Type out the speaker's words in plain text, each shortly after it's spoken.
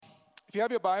If you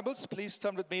have your Bibles, please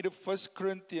turn with me to 1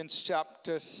 Corinthians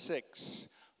chapter 6.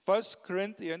 1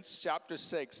 Corinthians chapter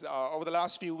 6. Over the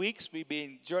last few weeks, we've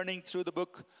been journeying through the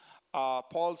book,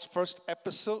 Paul's first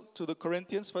epistle to the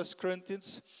Corinthians, 1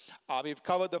 Corinthians. We've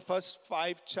covered the first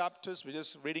 5 chapters. We're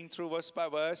just reading through verse by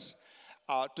verse.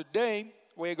 Today,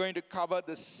 we're going to cover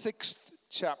the 6th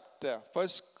chapter, 1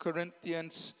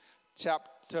 Corinthians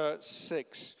chapter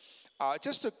 6.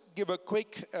 Just to give a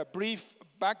quick, brief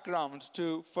background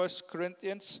to 1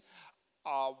 Corinthians,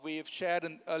 we've shared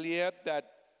earlier that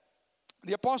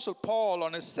the Apostle Paul,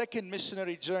 on his second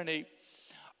missionary journey,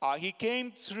 he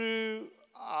came through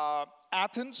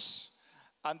Athens,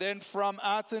 and then from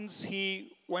Athens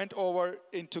he went over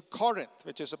into Corinth,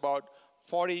 which is about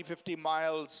 40-50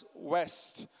 miles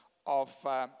west of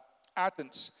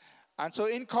Athens. And so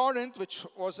in Corinth, which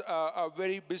was a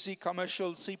very busy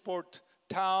commercial seaport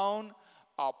town,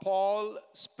 Paul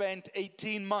spent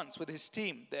 18 months with his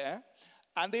team there,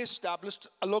 and they established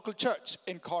a local church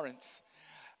in Corinth.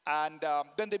 And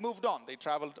then they moved on. They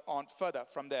traveled on further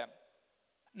from there.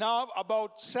 Now,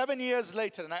 about 7 years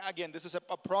later, and again, this is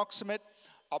approximately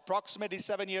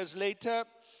 7 years later,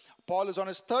 Paul is on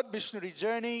his third missionary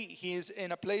journey. He is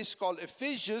in a place called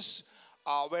Ephesus,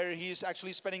 where he's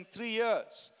actually spending 3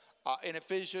 years in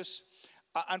Ephesus.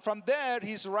 And from there,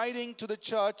 he's writing to the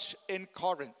church in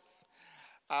Corinth.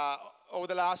 Over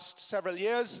the last several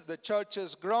years, the church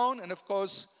has grown, and of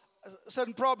course,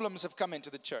 certain problems have come into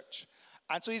the church.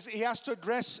 And so he has to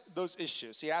address those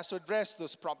issues. He has to address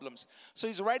those problems. So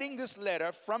he's writing this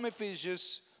letter from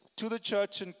Ephesus to the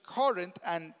church in Corinth,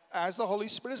 and as the Holy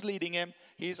Spirit is leading him,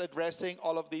 he's addressing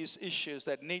all of these issues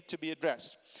that need to be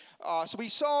addressed. So we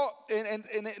saw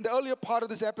in the earlier part of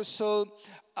this episode,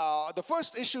 the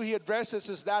first issue he addresses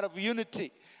is that of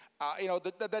unity.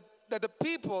 That the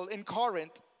people in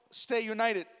Corinth stay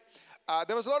united.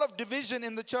 There was a lot of division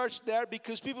in the church there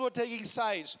because people were taking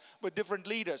sides with different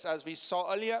leaders. As we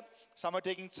saw earlier, some were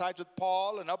taking sides with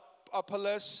Paul and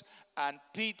Apollos and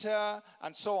Peter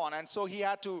and so on. And so he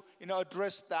had to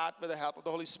address that with the help of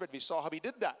the Holy Spirit. We saw how he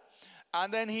did that.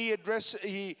 And then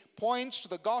he points to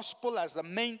the gospel as the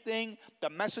main thing, the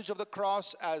message of the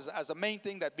cross as the main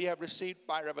thing that we have received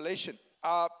by revelation.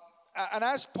 And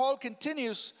as Paul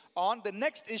continues on, the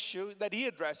next issue that he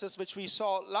addresses, which we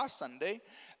saw last Sunday,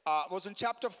 was in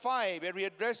chapter 5, where he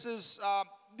addresses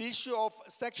the issue of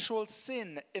sexual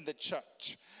sin in the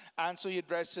church. And so he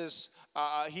addresses,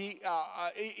 he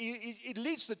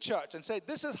leads the church and says,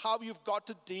 this is how you've got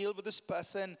to deal with this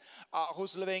person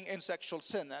who's living in sexual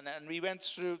sin. And we went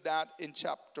through that in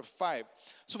chapter 5.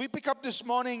 So we pick up this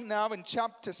morning now in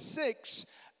chapter 6.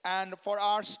 And for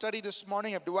our study this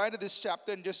morning, I've divided this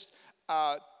chapter in just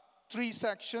 3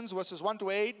 sections, verses 1 to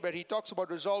 8, where he talks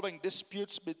about resolving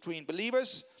disputes between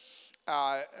believers.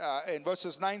 In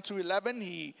verses 9 through 11,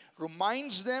 he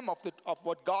reminds them of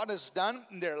what God has done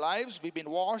in their lives. We've been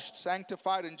washed,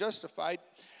 sanctified, and justified.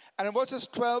 And in verses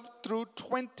 12 through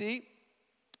 20,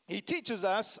 he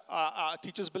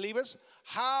teaches believers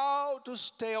how to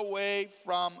stay away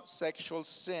from sexual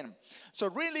sin. So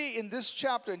really in this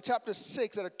chapter, in chapter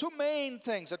 6, there are 2 main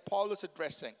things that Paul is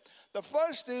addressing. The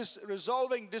first is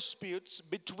resolving disputes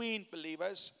between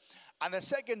believers. And the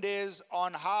second is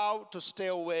on how to stay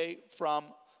away from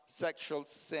sexual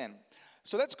sin.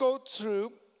 So let's go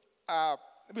through,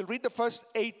 we'll read the first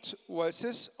 8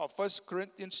 verses of 1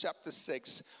 Corinthians chapter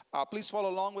 6. Please follow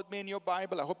along with me in your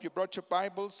Bible. I hope you brought your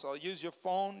Bibles, or use your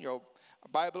phone, your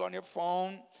Bible on your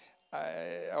phone,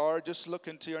 or just look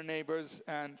into your neighbors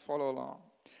and follow along.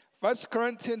 1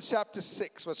 Corinthians chapter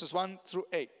 6, verses 1 through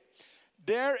 8.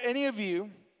 Dare any of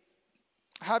you,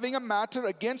 having a matter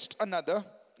against another,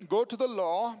 go to the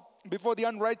law before the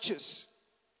unrighteous,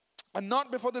 and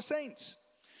not before the saints?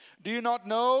 Do you not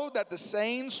know that the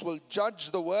saints will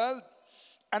judge the world,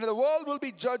 and the world will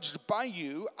be judged by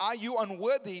you? Are you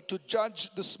unworthy to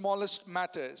judge the smallest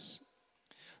matters?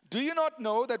 Do you not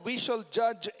know that we shall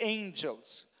judge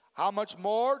angels? How much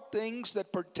more things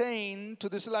that pertain to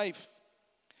this life?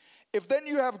 If then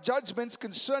you have judgments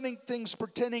concerning things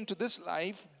pertaining to this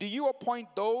life, do you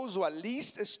appoint those who are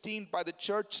least esteemed by the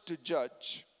church to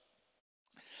judge?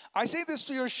 I say this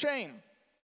to your shame.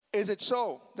 Is it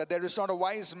so that there is not a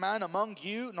wise man among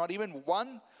you, not even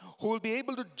one, who will be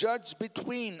able to judge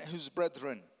between his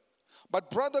brethren?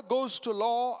 But brother goes to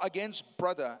law against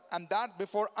brother, and that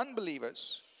before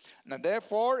unbelievers. Now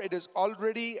therefore it is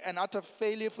already an utter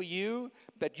failure for you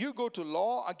that you go to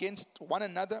law against one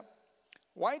another.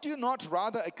 Why do you not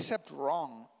rather accept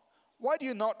wrong? Why do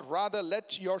you not rather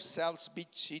let yourselves be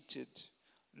cheated?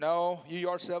 No, you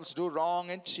yourselves do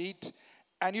wrong and cheat,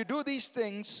 and you do these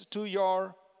things to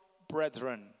your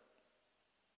brethren.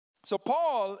 So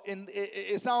Paul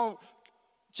is now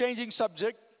changing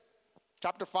subject.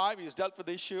 Chapter 5, he's dealt with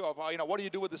the issue of, what do you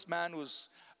do with this man who's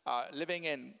living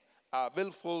in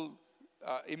willful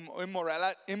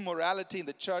immorality in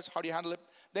the church? How do you handle it?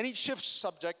 Then he shifts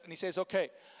subject and he says, okay,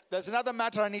 there's another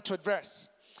matter I need to address.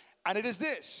 And it is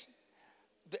this.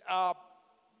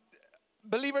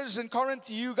 Believers in Corinth,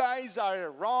 you guys are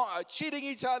wrong, are cheating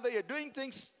each other, you're doing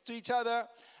things to each other,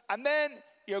 and then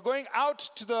you're going out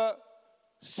to the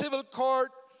civil court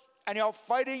and you're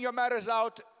fighting your matters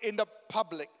out in the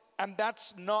public. And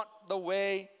that's not the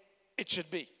way it should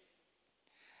be.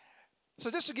 So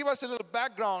just to give us a little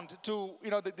background to,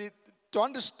 to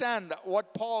understand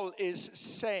what Paul is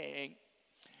saying,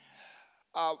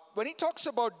 when he talks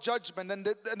about judgment and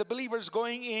the believers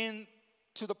going in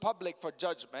to the public for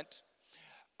judgment,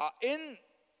 in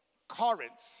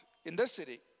Corinth, in this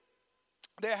city,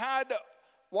 they had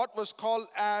what was called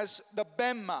as the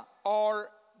bema, or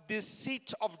the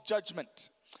seat of judgment.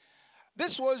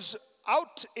 This was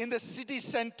out in the city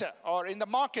center or in the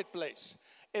marketplace.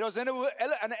 It was an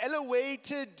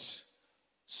elevated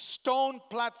stone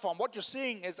platform. What you're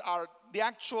seeing is the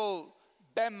actual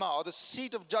bema, or the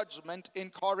seat of judgment in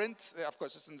Corinth. Of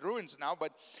course, it's in ruins now,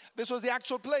 but this was the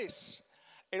actual place.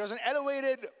 It was an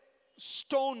elevated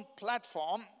stone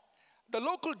platform. The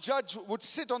local judge would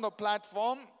sit on the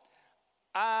platform,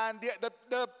 and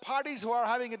the parties who are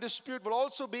having a dispute will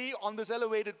also be on this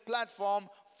elevated platform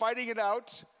fighting it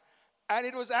out. And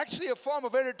it was actually a form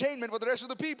of entertainment for the rest of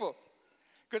the people,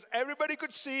 because everybody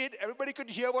could see it, everybody could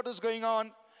hear what was going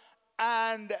on,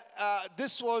 and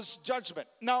this was judgment.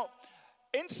 Now,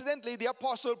 incidentally, the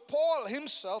Apostle Paul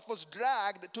himself was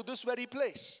dragged to this very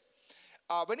place.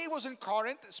 When he was in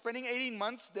Corinth, spending 18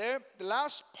 months there, the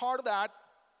last part of that,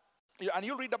 and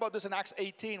you'll read about this in Acts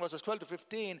 18, verses 12 to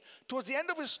 15. Towards the end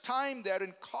of his time there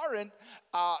in Corinth,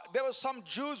 there were some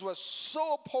Jews who were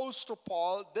so opposed to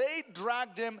Paul, they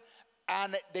dragged him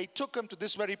and they took him to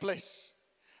this very place.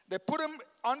 They put him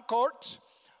on court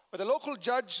with the local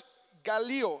judge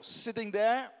Gallio sitting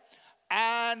there,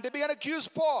 and they began to accuse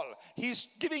Paul. He's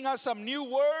giving us some new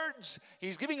words,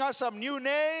 he's giving us some new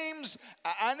names,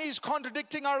 and he's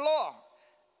contradicting our law.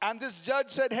 And this judge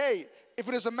said, hey, if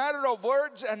it is a matter of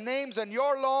words and names and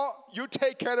your law, you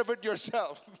take care of it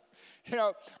yourself.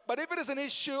 But if it is an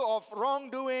issue of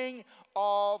wrongdoing,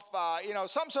 of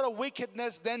some sort of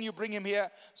wickedness, then you bring him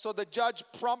here. So the judge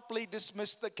promptly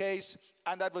dismissed the case,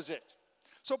 and that was it.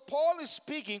 So Paul is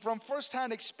speaking from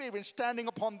first-hand experience, standing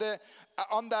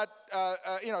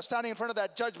standing in front of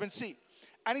that judgment seat,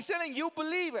 and he's telling you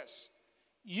believers,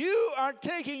 you are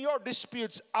taking your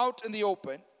disputes out in the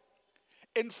open,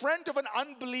 in front of an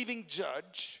unbelieving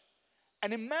judge,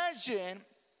 and imagine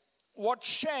what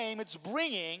shame it's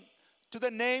bringing to the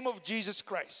name of Jesus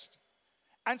Christ.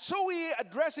 And so he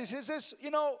addresses, he says,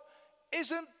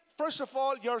 first of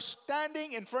all, you're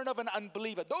standing in front of an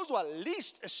unbeliever. Those who are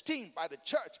least esteemed by the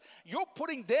church, you're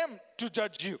putting them to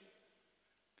judge you.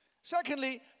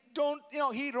 Secondly,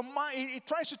 he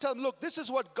tries to tell them, look, this is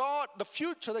what the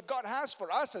future that God has for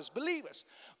us as believers.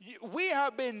 We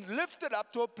have been lifted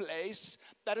up to a place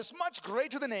that is much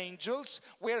greater than angels.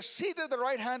 We are seated at the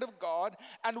right hand of God,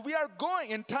 and we are going,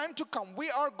 in time to come, we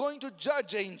are going to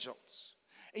judge angels.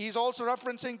 He's also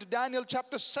referencing to Daniel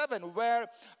chapter 7, where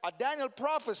Daniel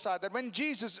prophesied that when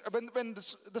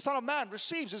the Son of Man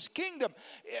receives his kingdom,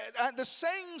 and the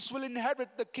saints will inherit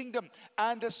the kingdom,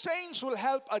 and the saints will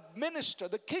help administer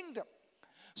the kingdom.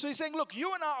 So he's saying, look,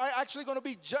 you and I are actually going to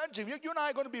be judging. You and I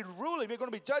are going to be ruling. We're going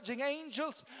to be judging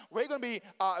angels. We're going to be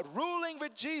ruling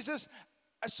with Jesus.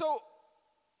 So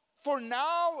for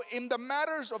now, in the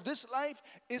matters of this life,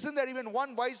 isn't there even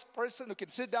one wise person who can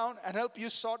sit down and help you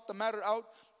sort the matter out,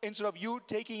 instead of you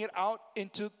taking it out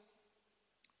into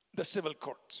the civil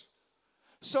court?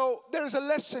 So there is a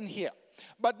lesson here.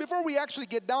 But before we actually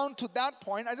get down to that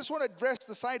point, I just want to address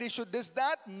the side issue. Does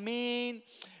that mean,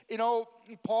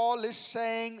 Paul is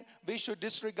saying we should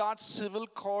disregard civil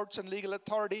courts and legal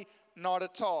authority? Not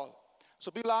at all.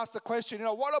 So people ask the question,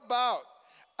 what about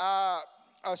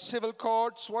civil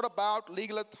courts? What about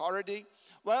legal authority?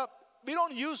 Well, we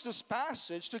don't use this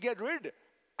passage to get rid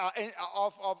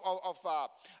of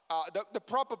the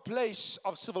proper place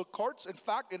of civil courts. In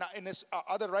fact, in his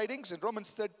other writings, in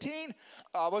Romans 13,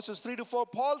 verses 3 to 4,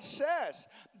 Paul says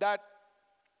that,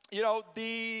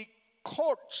 the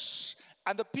courts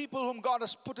and the people whom God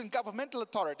has put in governmental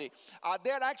authority, they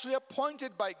are actually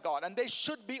appointed by God, and they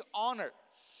should be honored.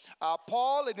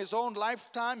 Paul, in his own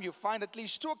lifetime, you find at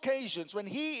least 2 occasions when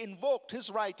he invoked his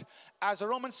right as a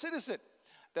Roman citizen.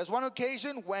 There's one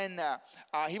occasion when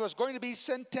he was going to be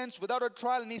sentenced without a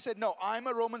trial, and he said, no, I'm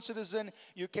a Roman citizen.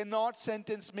 You cannot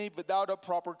sentence me without a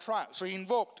proper trial. So he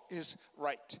invoked his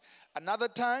right. Another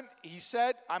time, he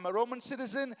said, I'm a Roman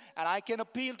citizen, and I can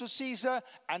appeal to Caesar.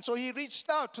 And so he reached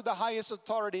out to the highest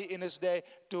authority in his day,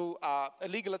 to a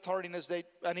legal authority in his day,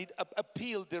 and he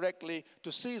appealed directly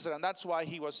to Caesar. And that's why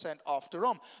he was sent off to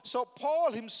Rome. So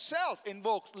Paul himself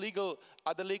invoked the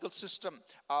legal system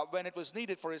when it was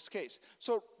needed for his case.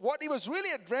 So what he was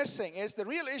really addressing is the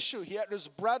real issue here is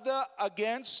brother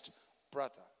against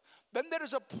brother. When there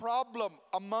is a problem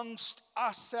amongst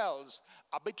ourselves,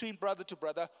 between brother to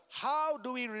brother, how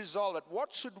do we resolve it?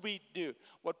 What should we do?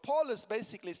 What Paul is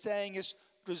basically saying is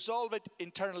resolve it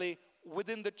internally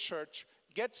within the church.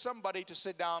 Get somebody to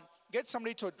sit down. Get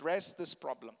somebody to address this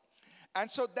problem.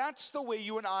 And so that's the way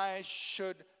you and I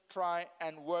should try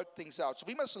and work things out. So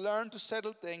we must learn to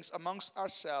settle things amongst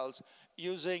ourselves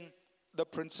using the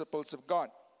principles of God.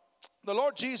 The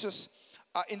Lord Jesus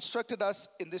instructed us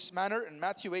in this manner in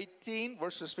Matthew 18,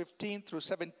 verses 15 through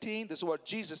 17. This is what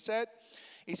Jesus said.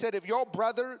 He said, if your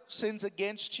brother sins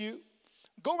against you,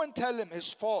 go and tell him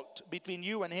his fault between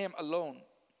you and him alone.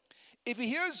 If he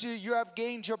hears you, you have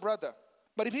gained your brother.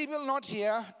 But if he will not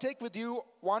hear, take with you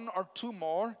one or two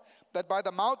more, that by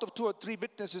the mouth of two or three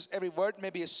witnesses every word may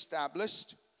be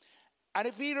established. And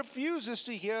if he refuses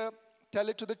to hear, tell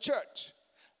it to the church.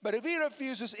 But if he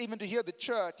refuses even to hear the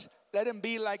church, let him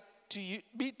be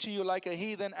to you like a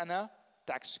heathen and a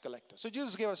tax collector. So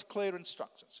Jesus gave us clear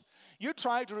instructions. You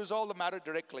try to resolve the matter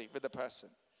directly with the person.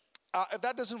 If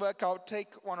that doesn't work out,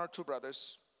 take one or two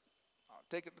brothers,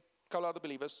 take it, call other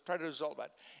believers, try to resolve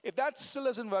that. If that still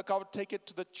doesn't work out, take it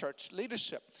to the church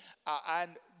leadership,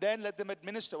 and then let them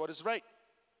administer what is right.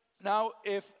 Now,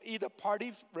 if either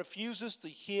party refuses to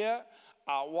hear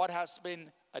what has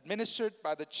been administered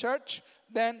by the church,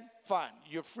 then fine.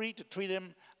 You're free to treat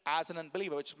him as an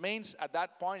unbeliever, which means at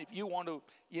that point, if you want to,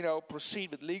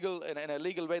 proceed with in a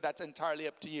legal way, that's entirely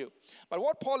up to you. But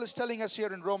what Paul is telling us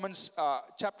here in Romans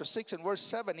chapter 6 and verse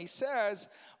 7, he says,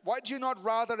 why do you not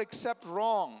rather accept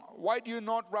wrong? Why do you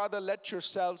not rather let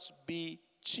yourselves be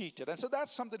cheated? And so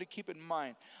that's something to keep in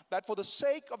mind, that for the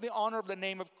sake of the honor of the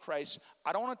name of Christ,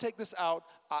 I don't want to take this out.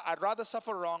 I'd rather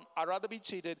suffer wrong. I'd rather be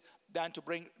cheated than to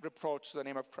bring reproach to the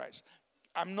name of Christ.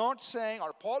 I'm not saying,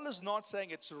 or Paul is not saying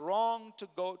it's wrong to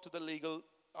go to the legal,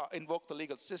 invoke the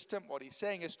legal system. What he's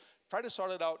saying is try to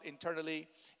sort it out internally.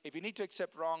 If you need to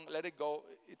accept wrong, let it go.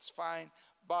 It's fine.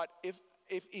 But if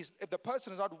the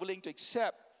person is not willing to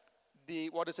accept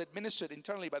what is administered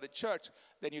internally by the church,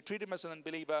 then you treat him as an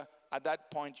unbeliever. At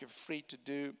that point, you're free to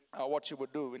do what you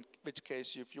would do, in which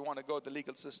case, if you want to go the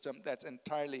legal system, that's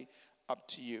entirely up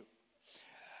to you.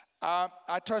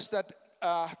 I trust that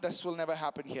this will never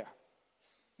happen here.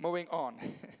 Moving on.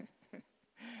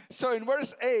 So in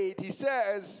verse 8, he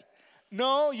says,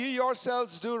 no, you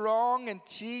yourselves do wrong and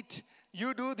cheat.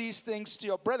 You do these things to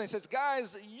your brethren. He says,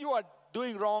 guys, you are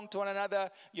doing wrong to one another.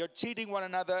 You're cheating one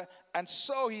another. And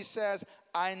so he says,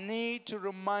 I need to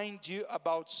remind you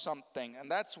about something. And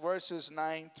that's verses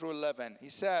 9 through 11. He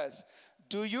says,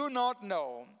 do you not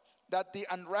know that the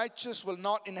unrighteous will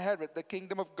not inherit the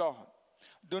kingdom of God?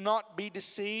 Do not be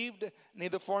deceived,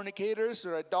 neither fornicators,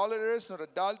 nor idolaters, nor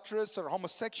adulterers, nor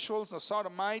homosexuals, nor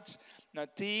sodomites, nor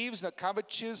thieves, nor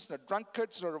covetous, nor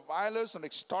drunkards, nor revilers, nor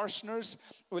extortioners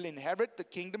will inherit the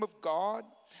kingdom of God.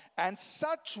 And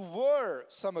such were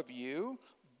some of you,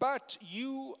 but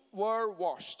you were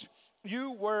washed,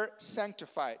 you were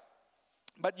sanctified,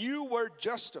 but you were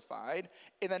justified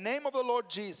in the name of the Lord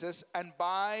Jesus and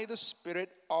by the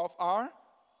Spirit of our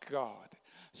God.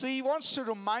 So he wants to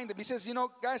remind them. He says,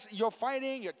 guys, you're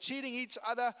fighting, you're cheating each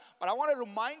other, but I want to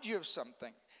remind you of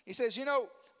something. He says,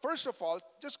 first of all,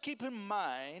 just keep in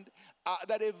mind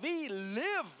that if we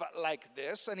live like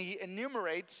this, and he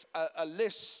enumerates a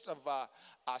list of a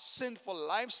sinful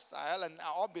lifestyle, and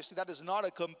obviously that is not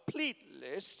a complete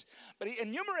list, but he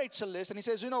enumerates a list, and he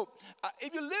says,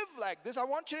 if you live like this, I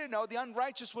want you to know the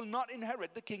unrighteous will not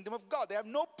inherit the kingdom of God. They have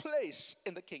no place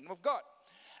in the kingdom of God.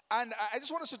 And I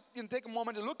just want us to take a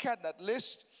moment to look at that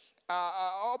list.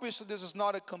 Obviously, this is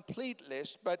not a complete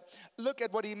list, but look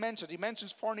at what he mentions. He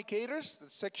mentions fornicators, the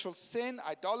sexual sin,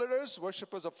 idolaters,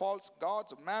 worshippers of false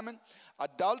gods, of mammon,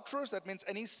 adulterers, that means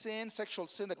any sin, sexual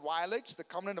sin that violates the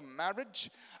covenant of marriage,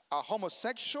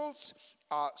 homosexuals,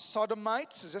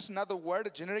 sodomites is just another word,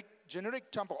 a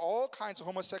generic term for all kinds of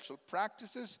homosexual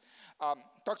practices.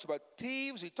 Talks about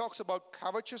thieves. He talks about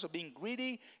covetous or being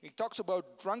greedy. He talks about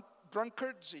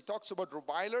drunkards. He talks about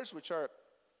revilers, which are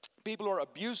people who are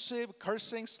abusive,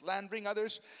 cursing, slandering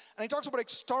others. And he talks about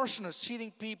extortioners,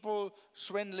 cheating people,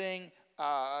 swindling,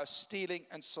 stealing,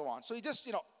 and so on. So he just,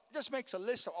 just makes a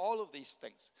list of all of these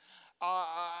things.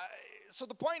 So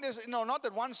the point is, not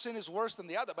that one sin is worse than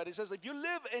the other, but he says if you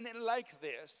live in it like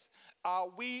this,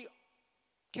 we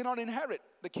cannot inherit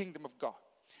the kingdom of God.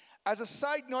 As a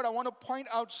side note, I want to point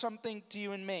out something to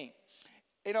you and me.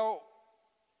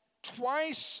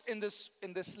 Twice in this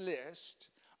list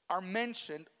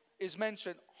is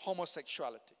mentioned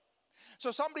homosexuality. So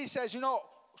somebody says,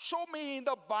 show me in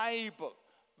the Bible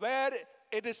where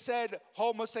it is said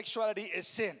homosexuality is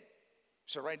sin.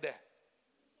 So right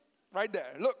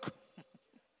there, look,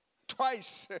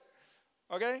 twice,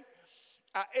 okay?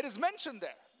 It is mentioned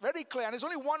there, very clear, and it's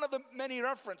only one of the many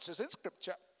references in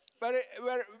Scripture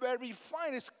where we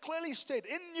find it's clearly stated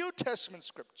in New Testament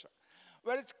Scripture,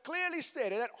 where it's clearly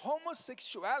stated that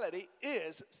homosexuality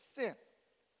is sin.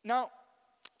 Now,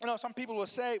 some people will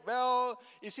say, well,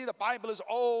 you see, the Bible is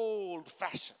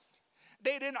old-fashioned.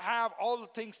 They didn't have all the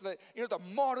things that, the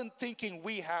modern thinking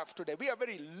we have today. We are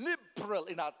very liberal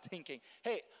in our thinking.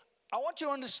 Hey, I want you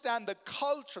to understand the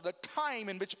culture, the time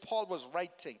in which Paul was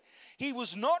writing. He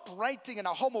was not writing in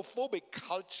a homophobic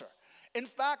culture. In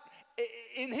fact,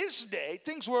 in his day,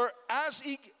 things were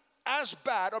as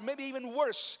bad or maybe even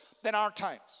worse than our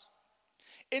times.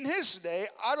 In his day,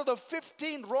 out of the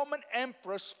 15 Roman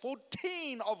emperors,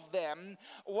 14 of them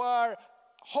were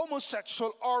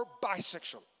homosexual or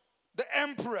bisexual. The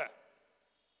emperor.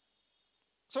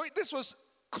 So this was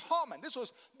common. This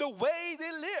was the way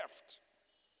they lived.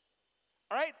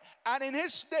 All right? And in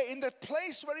his day, in the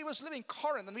place where he was living,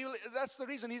 Corinth, and that's the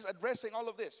reason he's addressing all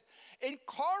of this. In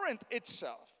Corinth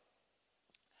itself,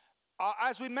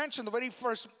 as we mentioned the very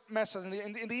first message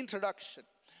in the introduction,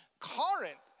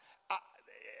 Corinth,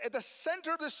 at the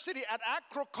center of the city, at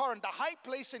Acrocorinth, the high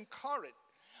place in Corinth,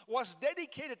 was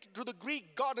dedicated to the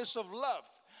Greek goddess of love,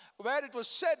 where it was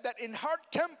said that in her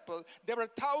temple there were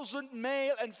 1,000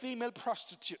 male and female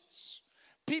prostitutes,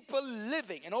 people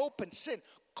living in open sin.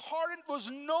 Corinth was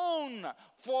known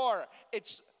for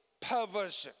its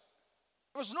perversion.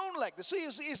 It was known like this. So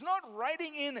he's not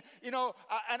writing in,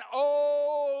 an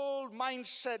old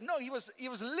mindset. No, he was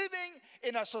living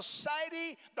in a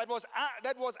society that was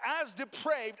as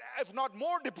depraved, if not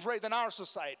more depraved than our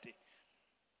society.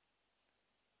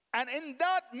 And in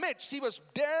that midst, he was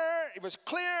there, it was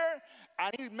clear,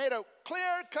 and he made a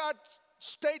clear-cut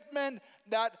statement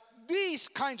that these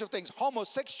kinds of things,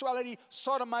 homosexuality,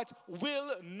 sodomites,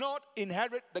 will not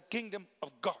inherit the kingdom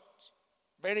of God.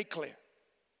 Very clear.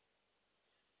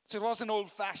 So it was an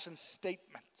old-fashioned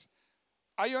statement.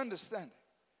 Are you understanding?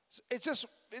 So it's just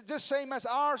same as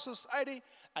our society,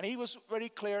 and he was very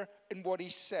clear in what he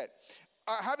said.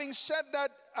 Having said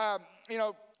that,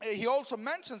 he also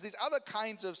mentions these other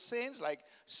kinds of sins like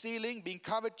stealing, being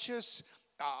covetous,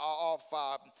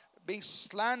 being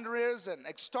slanderers and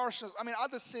extortioners.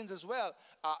 Other sins as well,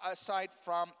 aside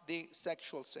from the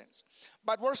sexual sins.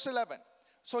 But verse 11.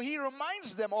 So he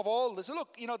reminds them of all this.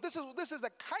 Look, this is the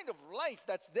kind of life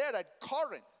that's there at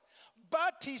Corinth.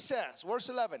 But he says, verse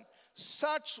 11,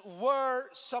 such were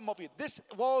some of you. This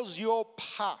was your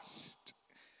past.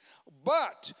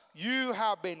 But you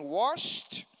have been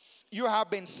washed, you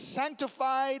have been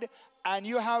sanctified, and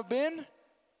you have been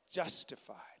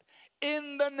justified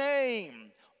in the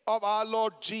name of our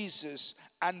Lord Jesus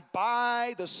and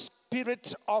by the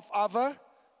Spirit of our God.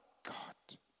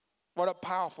 What a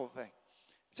powerful thing.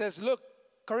 It says, look,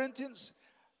 Corinthians,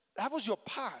 that was your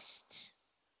past.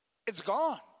 It's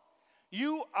gone.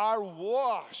 You are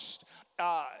washed.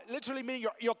 Literally meaning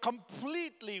you're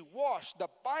completely washed. The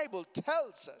Bible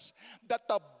tells us that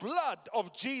the blood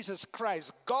of Jesus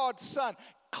Christ, God's Son,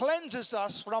 cleanses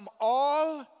us from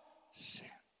all sin.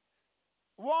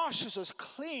 Washes us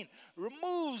clean,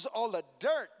 removes all the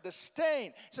dirt, the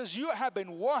stain. It says you have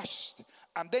been washed.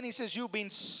 And then he says you've been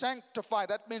sanctified.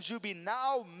 That means you've been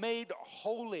now made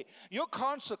holy. You're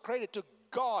consecrated to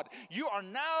God. You are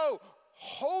now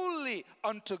holy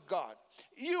unto God.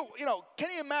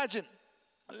 Can you imagine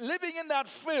living in that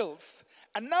filth,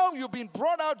 and now you've been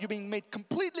brought out, you've been made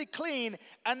completely clean,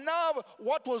 and now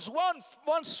what was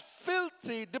once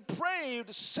filthy,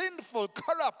 depraved, sinful,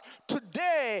 corrupt,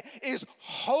 today is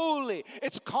holy.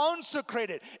 It's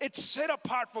consecrated. It's set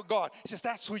apart for God. He says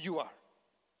that's who you are.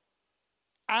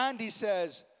 And he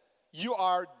says you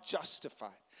are justified.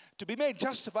 To be made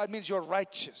justified means you're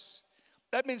righteous.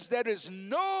 That means there is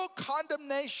no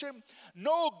condemnation,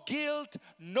 no guilt,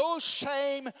 no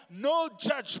shame, no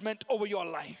judgment over your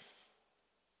life.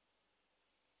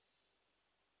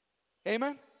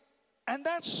 Amen? And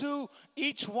that's who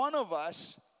each one of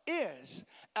us is.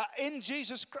 in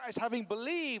Jesus Christ, having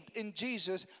believed in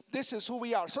Jesus, this is who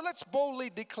we are. So let's boldly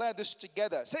declare this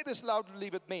together. Say this loudly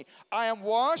with me. I am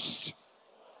washed,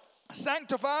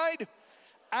 sanctified,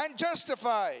 and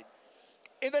justified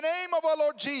in the name of our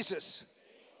Lord Jesus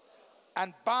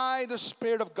and by the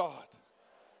Spirit of God.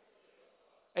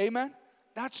 Amen.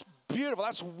 That's beautiful.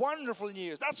 That's wonderful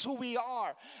news. That's who we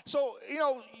are. So,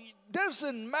 it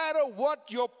doesn't matter what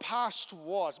your past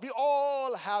was. We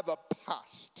all have a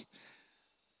past.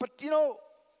 But,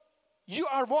 you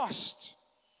are washed.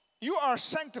 You are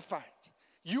sanctified.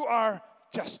 You are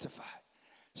justified.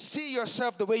 See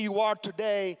yourself the way you are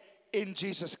today in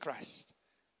Jesus Christ.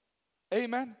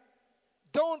 Amen.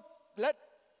 Don't let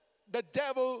the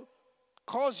devil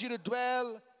cause you to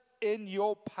dwell in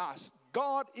your past.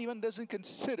 God even doesn't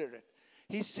consider it.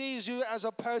 He sees you as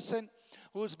a person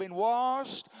who's been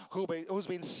washed, who's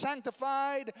been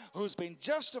sanctified, who's been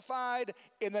justified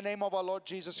in the name of our Lord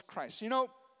Jesus Christ.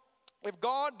 If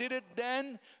God did it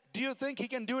then, do you think He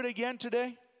can do it again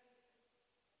today?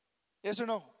 Yes or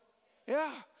no?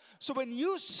 Yeah. So when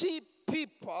you see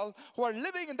people who are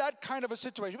living in that kind of a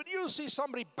situation, when you see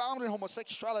somebody bound in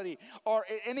homosexuality or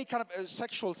any kind of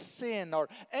sexual sin or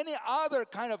any other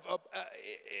kind of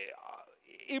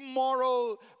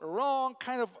immoral, wrong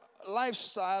kind of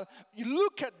lifestyle, you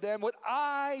look at them with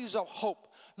eyes of hope.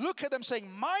 Look at them saying,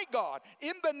 my God,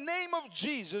 in the name of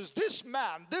Jesus, this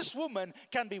man, this woman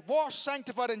can be washed,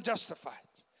 sanctified, and justified.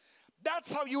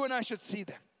 That's how you and I should see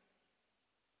them.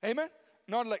 Amen?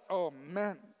 Not like, oh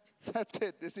man, that's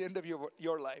it. It's the end of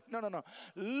your life. No.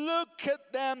 Look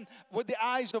at them with the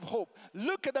eyes of hope.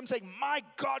 Look at them saying, my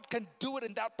God can do it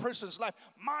in that person's life.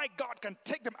 My God can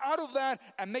take them out of that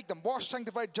and make them washed,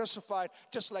 sanctified, justified,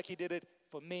 just like He did it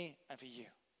for me and for you.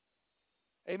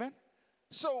 Amen?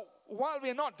 So while we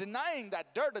are not denying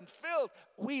that dirt and filth,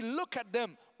 we look at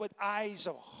them with eyes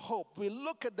of hope. We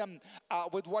look at them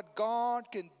with what God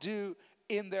can do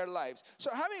in their lives. So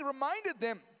having reminded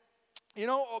them,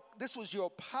 this was your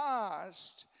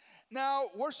past. Now,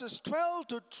 verses 12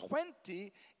 to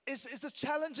 20 is the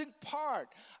challenging part.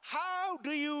 How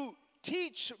do you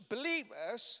teach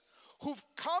believers who've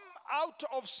come out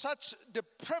of such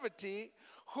depravity,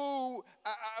 who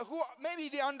maybe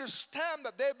they understand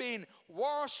that they've been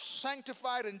washed,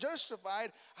 sanctified, and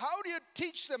justified? How do you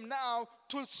teach them now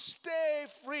to stay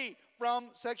free from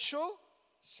sexual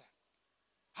sin?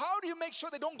 How do you make sure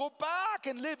they don't go back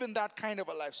and live in that kind of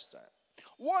a lifestyle?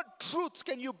 What truths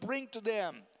can you bring to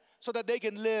them so that they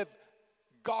can live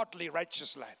godly,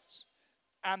 righteous lives?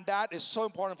 And that is so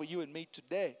important for you and me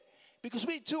today. Because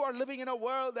we too are living in a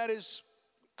world that is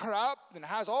corrupt and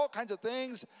has all kinds of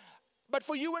things. But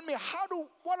for you and me,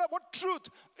 what truth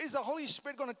is the Holy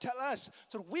Spirit going to tell us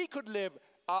so that we could live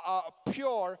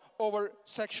pure over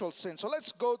sexual sin? So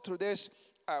let's go through this,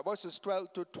 verses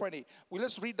 12 to 20.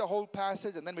 Let's read the whole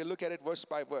passage and then we look at it verse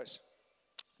by verse.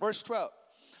 Verse 12.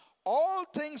 All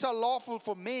things are lawful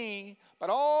for me, but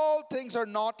all things are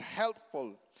not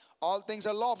helpful. All things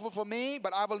are lawful for me,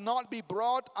 but I will not be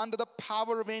brought under the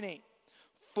power of any.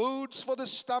 Foods for the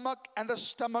stomach and the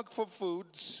stomach for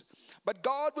foods. But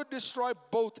God would destroy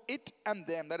both it and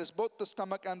them, that is both the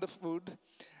stomach and the food.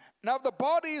 Now the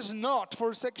body is not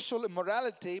for sexual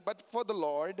immorality, but for the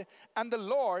Lord, and the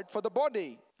Lord for the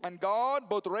body. And God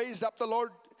both raised up the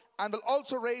Lord and will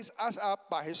also raise us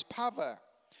up by His power.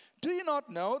 Do you not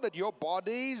know that your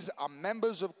bodies are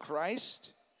members of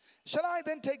Christ? Shall I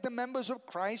then take the members of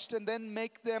Christ and then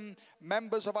make them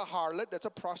members of a harlot, that's a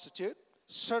prostitute?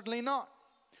 Certainly not.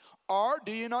 Or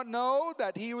do you not know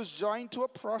that he who is joined to a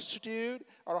prostitute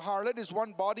or a harlot is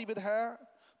one body with her?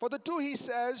 For the two, he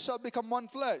says, shall become one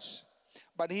flesh.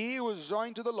 But he who is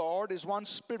joined to the Lord is one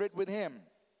spirit with him.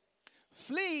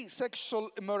 Flee sexual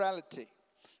immorality.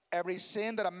 Every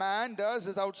sin that a man does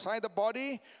is outside the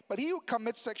body, but he who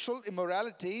commits sexual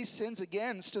immorality sins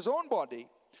against his own body.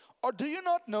 Or do you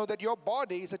not know that your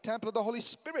body is a temple of the Holy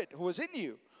Spirit who is in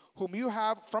you, whom you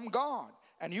have from God,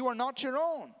 and you are not your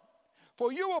own?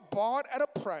 For you were bought at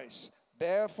a price.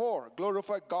 Therefore,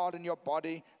 glorify God in your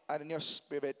body and in your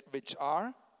spirit, which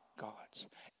are God's.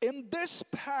 In this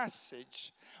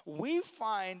passage, we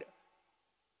find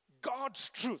God's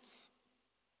truth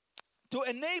to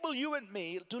enable you and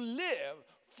me to live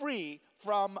free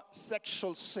from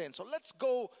sexual sin. So let's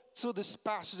go through this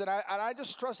passage. And I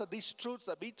just trust that these truths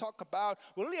that we talk about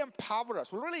will really empower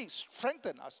us, will really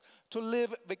strengthen us to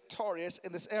live victorious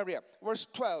in this area. Verse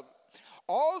 12.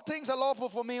 All things are lawful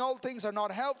for me, all things are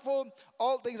not helpful.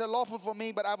 All things are lawful for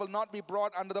me, but I will not be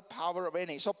brought under the power of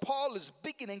any. So Paul is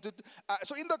beginning to,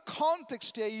 so in the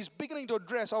context here, he's beginning to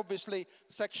address, obviously,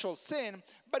 sexual sin,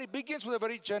 but he begins with a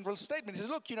very general statement. He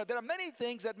says, look, there are many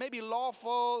things that may be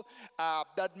lawful,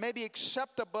 that may be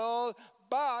acceptable,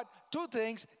 but two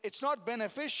things, it's not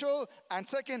beneficial, and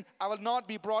second, I will not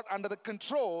be brought under the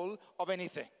control of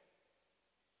anything.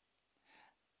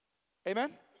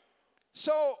 Amen?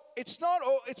 So it's not,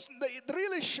 it's the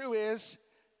real issue is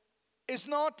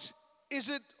not, is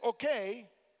it okay?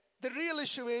 The real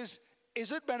issue is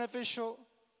it beneficial,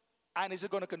 and is it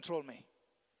going to control me?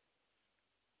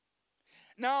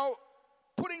 Now,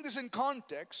 putting this in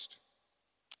context,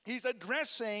 he's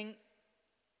addressing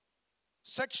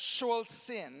sexual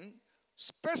sin,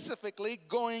 specifically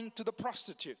going to the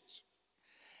prostitutes.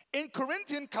 In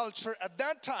Corinthian culture at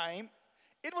that time,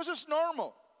 it was just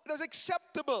normal. It was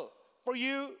acceptable for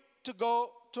you to go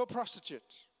to a prostitute.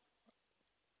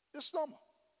 It's normal.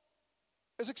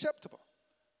 It's acceptable.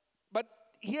 But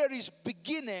here he's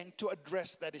beginning to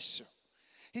address that issue.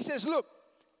 He says, look,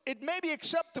 it may be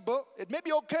acceptable, it may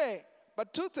be okay,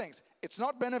 but two things. It's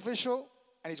not beneficial,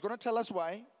 and he's going to tell us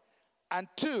why. And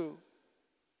two,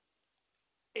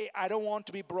 I don't want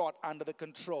to be brought under the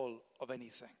control of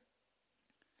anything.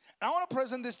 And I want to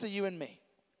present this to you and me.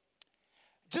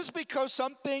 Just because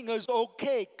something is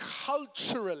okay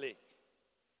culturally,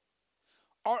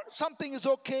 or something is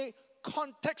okay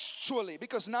contextually,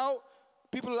 because now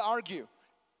people will argue,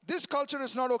 this culture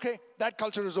is not okay, that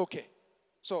culture is okay.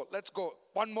 So let's go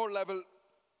one more level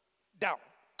down,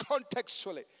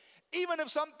 contextually. Even if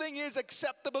something is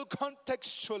acceptable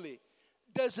contextually,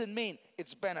 doesn't mean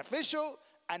it's beneficial,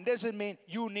 and doesn't mean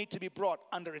you need to be brought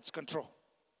under its control.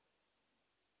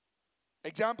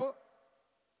 Example?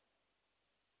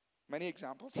 Many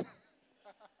examples.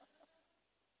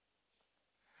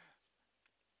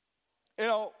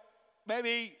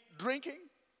 Maybe drinking,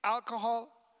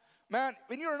 alcohol. Man,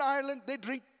 when you're in Ireland, they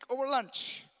drink over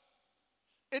lunch.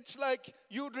 It's like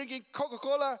you drinking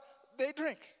Coca-Cola, they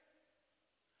drink.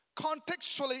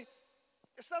 Contextually,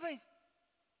 it's nothing.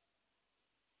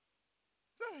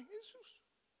 Nothing.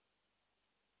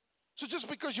 So just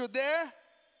because you're there,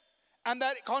 and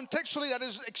that contextually that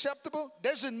is acceptable,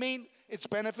 doesn't mean it's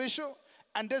beneficial,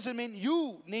 and doesn't mean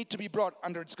you need to be brought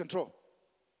under its control.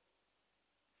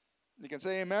 You can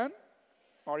say amen,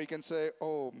 or you can say,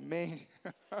 oh, me.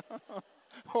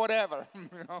 Whatever,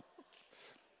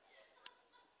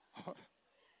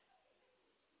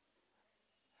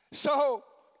 So,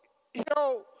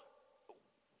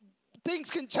 things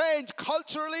can change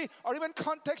culturally or even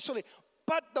contextually.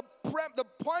 But the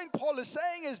point Paul is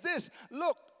saying is this.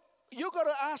 Look, you got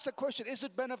to ask the question, is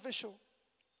it beneficial?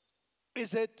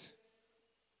 Is it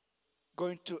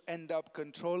going to end up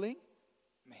controlling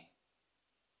me?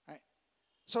 Right?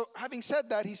 So having said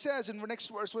that, he says in the next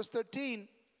verse 13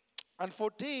 and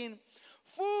 14,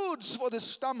 foods for the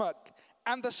stomach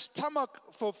and the stomach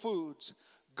for foods.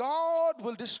 God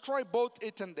will destroy both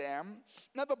it and them.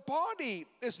 Now the body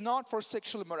is not for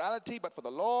sexual immorality, but for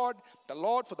the Lord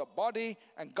for the body,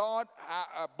 and God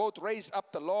both raised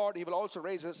up the Lord. He will also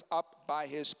raise us up by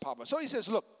his power. So he says,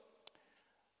 look,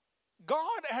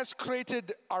 God has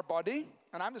created our body,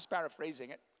 and I'm just paraphrasing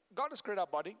it. God has created our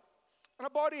body, and our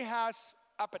body has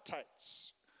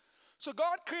appetites. So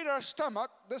God created our stomach.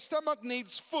 The stomach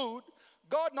needs food.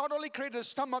 God not only created the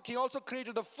stomach, he also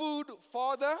created the food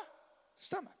for the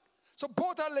stomach. So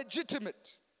both are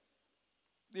legitimate.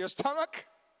 Your stomach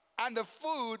and the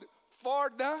food for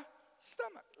the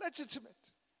stomach.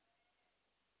 Legitimate.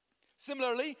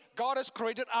 Similarly, God has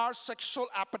created our sexual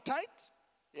appetite.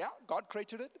 Yeah, God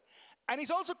created it. And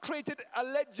he's also created a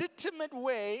legitimate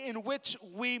way in which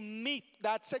we meet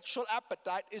that sexual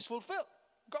appetite is fulfilled.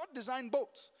 God designed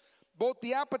both. Both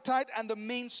the appetite and the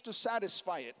means to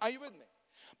satisfy it. Are you with me?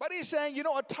 But he's saying,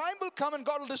 a time will come and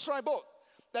God will destroy both.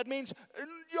 That means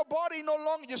your body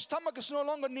your stomach is no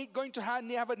longer going to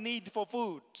have a need for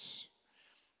foods.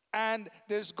 And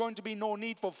there's going to be no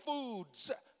need for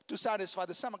foods to satisfy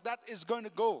the stomach. That is going to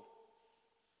go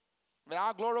with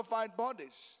our glorified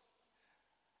bodies.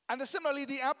 And similarly,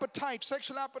 the appetite,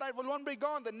 sexual appetite will one be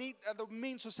gone. The need, the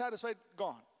means to satisfy it,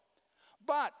 gone.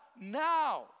 But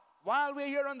now, while we're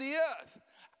here on the earth,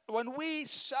 when we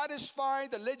satisfy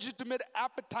the legitimate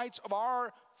appetites of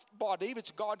our body,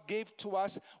 which God gave to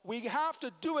us, we have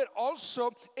to do it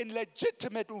also in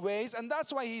legitimate ways. And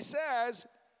that's why he says,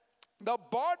 the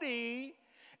body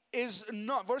is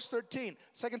not, verse 13,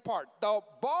 second part, the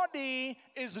body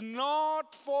is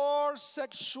not for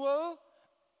sexual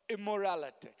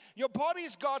immorality. Your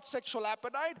body's got sexual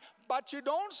appetite, but you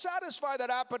don't satisfy that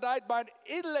appetite by an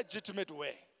illegitimate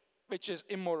way, which is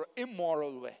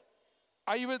immoral way.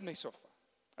 Are you with me so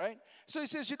far? Right? So he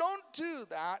says you don't do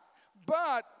that,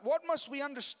 but what must we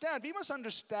understand? We must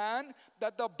understand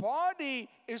that the body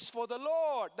is for the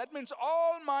Lord. That means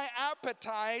all my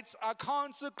appetites are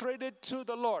consecrated to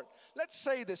the Lord. Let's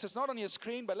say this. It's not on your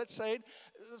screen, but let's say it.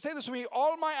 Say this with me.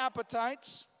 All my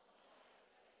appetites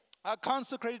are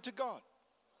consecrated to God.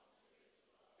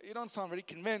 You don't sound very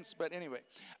convinced, but anyway.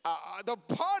 The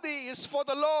body is for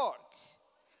the Lord.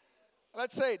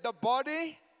 Let's say the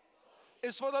body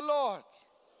is for the Lord.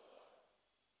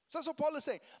 So that's what Paul is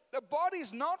saying. The body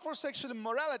is not for sexual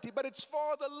immorality, but it's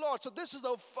for the Lord. So this is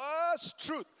the first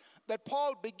truth that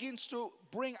Paul begins to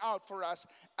bring out for us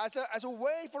as a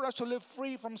way for us to live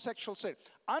free from sexual sin.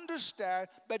 Understand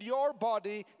that your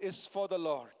body is for the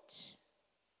Lord.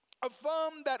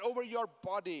 Affirm that over your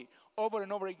body over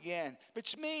and over again,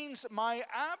 which means my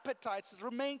appetites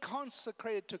remain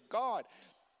consecrated to God.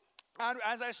 And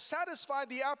as I satisfy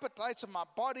the appetites of my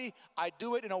body, I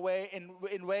do it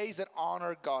in ways that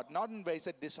honor God, not in ways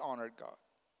that dishonor God.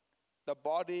 The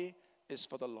body is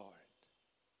for the Lord.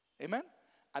 Amen?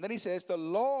 And then he says, the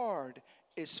Lord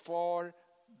is for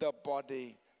the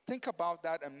body. Think about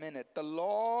that a minute. The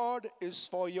Lord is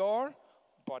for your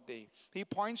body. He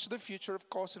points to the future, of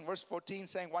course, in verse 14,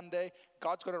 saying one day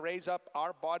God's going to raise up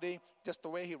our body just the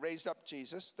way he raised up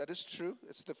Jesus. That is true.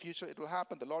 It's the future. It will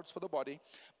happen. The Lord's for the body.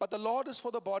 But the Lord is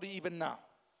for the body even now.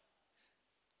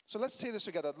 So let's say this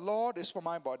together. The Lord is for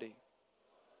my body.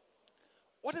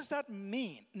 What does that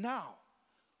mean now?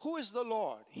 Who is the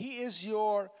Lord? He is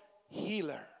your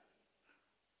healer.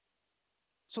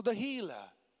 So the healer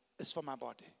is for my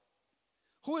body.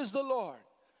 Who is the Lord?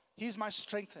 He's my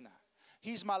strengthener.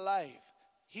 He's my life.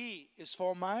 He is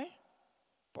for my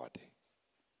body.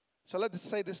 So let's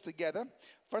say this together.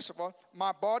 First of all,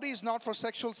 my body is not for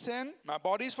sexual sin. My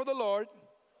body is for the Lord.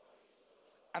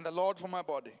 And the Lord for my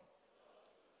body.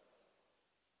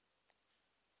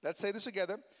 Let's say this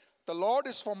together. The Lord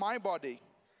is for my body.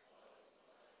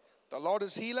 The Lord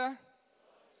is healer.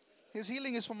 His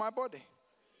healing is for my body.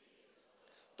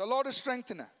 The Lord is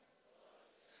strengthener.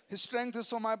 His strength is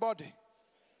for my body.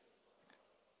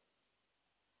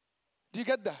 Do you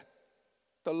get that?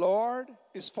 The Lord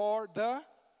is for the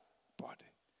body.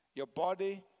 Your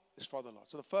body is for the Lord.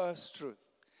 So the first truth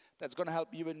that's going to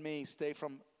help you and me stay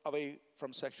away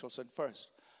from sexual sin. First,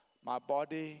 my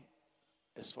body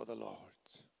is for the Lord.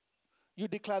 You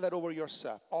declare that over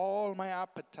yourself. All my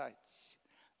appetites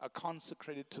are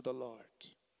consecrated to the Lord.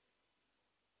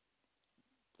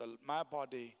 My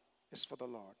body is for the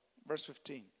Lord. Verse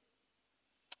 15.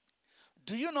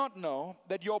 Do you not know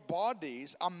that your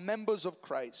bodies are members of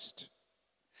Christ?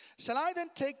 Shall I then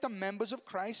take the members of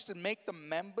Christ and make them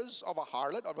members of a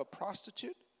harlot, of a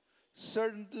prostitute?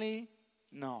 Certainly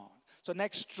not. So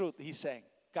next truth, he's saying,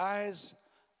 guys,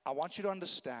 I want you to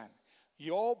understand,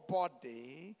 your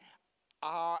body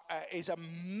is a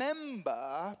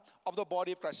member of the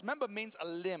body of Christ. Member means a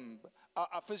limb,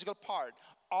 a physical part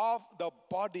of the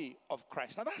body of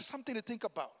Christ. Now that's something to think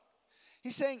about.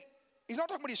 He's saying, he's not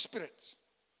talking about your spirit.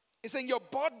 He's saying your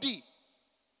body.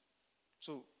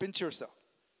 So pinch yourself.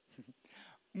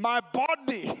 My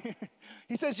body.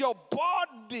 He says your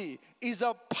body is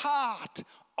a part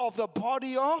of the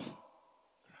body of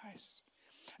Christ.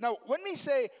 Now, when we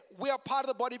say we are part of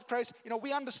the body of Christ,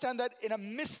 we understand that in a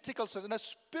mystical sense, in a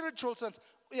spiritual sense.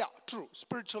 Yeah, true.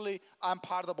 Spiritually, I'm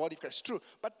part of the body of Christ. True.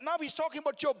 But now he's talking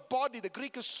about your body. The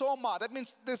Greek is soma. That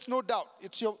means there's no doubt.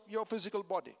 It's your physical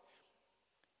body.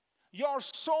 Your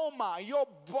soma, your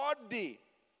body,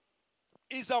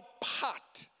 is a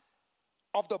part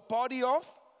of the body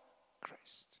of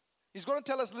Christ. He's going to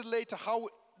tell us a little later how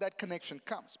that connection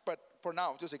comes. But for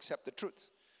now, just accept the truth.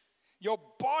 Your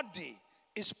body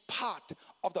is part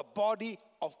of the body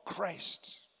of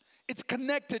Christ. It's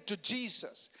connected to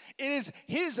Jesus. It is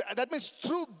his, that means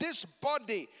through this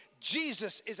body,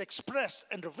 Jesus is expressed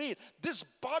and revealed. This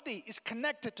body is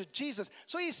connected to Jesus.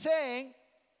 So he's saying,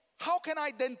 how can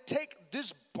I then take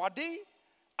this body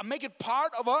and make it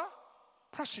part of a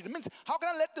prostitute? It means, how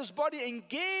can I let this body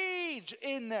engage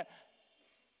in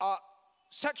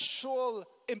sexual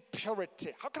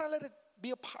impurity? How can I let it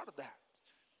be a part of that?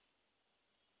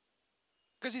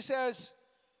 Because he says,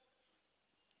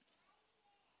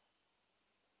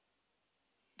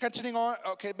 continuing on,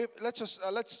 okay,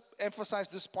 let's emphasize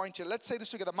this point here. Let's say this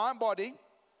together. My body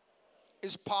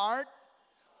is part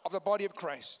of the body of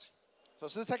Christ. So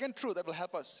this is the second truth that will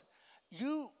help us.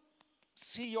 You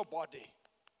see your body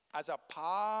as a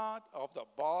part of the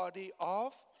body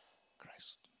of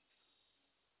Christ.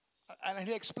 And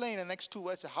he'll explain in the next 2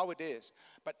 verses how it is.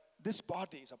 But this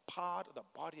body is a part of the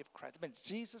body of Christ. It means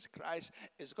Jesus Christ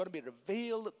is going to be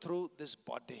revealed through this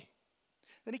body.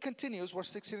 Then he continues, verse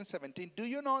 16 and 17. Do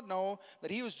you not know that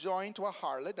he who is joined to a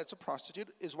harlot, that's a prostitute,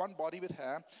 is one body with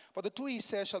her? For the two, he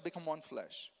says, shall become one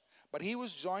flesh. But he who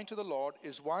is joined to the Lord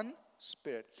is one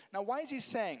spirit. Now, why is he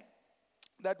saying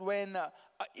that when,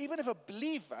 even if a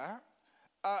believer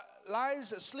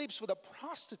sleeps with a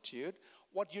prostitute,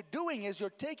 what you're doing is you're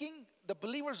taking the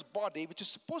believer's body, which is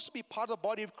supposed to be part of the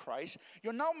body of Christ,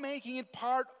 you're now making it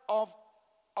part of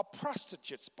a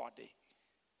prostitute's body.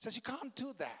 He says you can't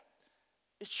do that.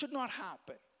 It should not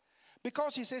happen.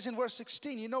 Because he says in verse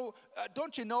 16,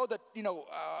 don't you know that,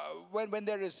 when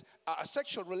there is a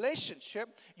sexual relationship,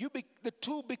 the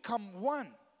two become one.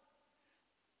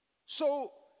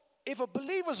 So if a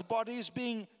believer's body is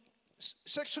being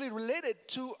sexually related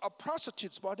to a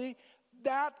prostitute's body,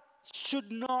 that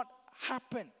should not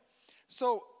happen.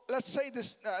 So let's say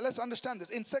this, let's understand this.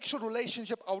 In sexual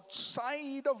relationship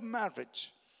outside of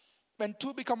marriage, when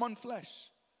two become one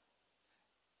flesh,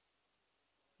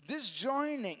 this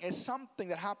joining is something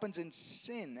that happens in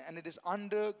sin, and it is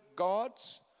under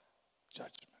God's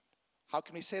judgment. How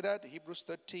can we say that? Hebrews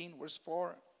 13 verse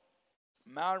 4.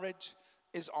 Marriage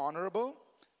is honorable.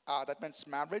 That means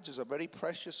marriage is a very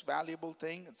precious, valuable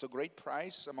thing. It's a great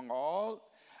price among all.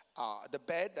 The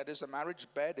bed, that is the marriage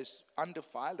bed, is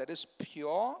undefiled, that is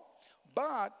pure.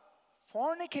 But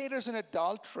fornicators and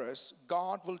adulterers,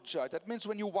 God will judge. That means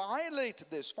when you violate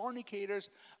this, fornicators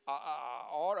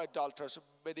or adulterers,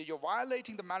 whether you're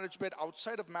violating the marriage bed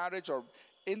outside of marriage or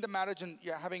in the marriage and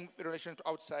you're having a relationship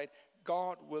outside,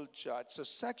 God will judge. So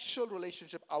sexual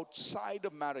relationship outside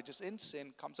of marriage is in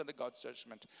sin, comes under God's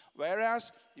judgment.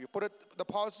 Whereas, if you put it the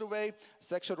positive way,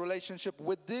 sexual relationship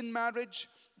within marriage,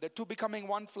 the two becoming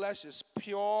one flesh, is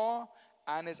pure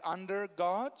and is under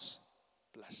God's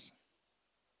blessing.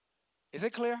 Is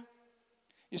it clear?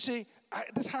 You see,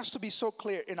 this has to be so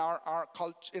clear in our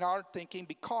culture, in our thinking,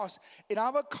 because in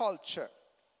our culture,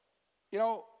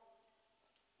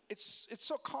 it's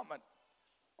so common.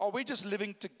 Or we're just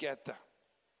living together.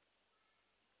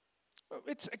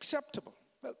 It's acceptable.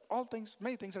 Well,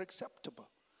 many things are acceptable.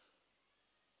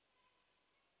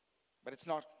 But it's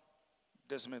not,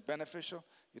 doesn't mean beneficial.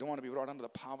 You don't want to be brought under the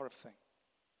power of things.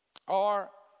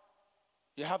 Or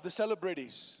you have the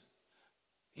celebrities.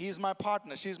 He is my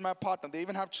partner, she is my partner. They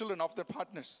even have children of their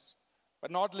partners, but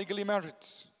not legally married.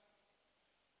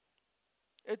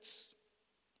 It's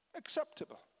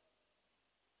acceptable.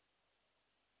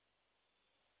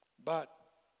 But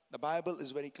the Bible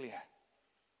is very clear.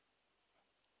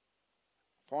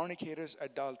 Fornicators,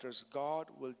 adulterers, God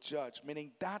will judge,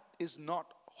 meaning that is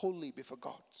not holy before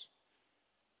God.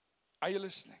 Are you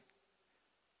listening?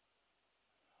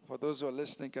 For those who are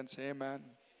listening can say amen.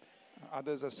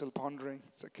 Others are still pondering.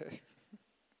 It's okay.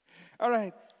 All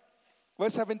right.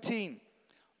 Verse 17.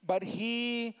 But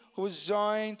he who is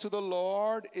joined to the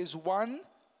Lord is one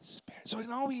spirit. So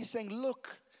now he's saying,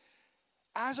 look,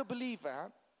 as a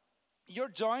believer, you're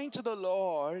joined to the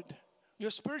Lord.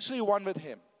 You're spiritually one with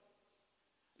him.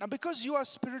 Now, because you are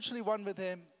spiritually one with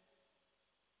him,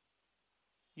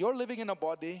 you're living in a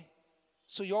body.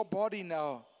 So your body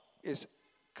now is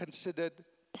considered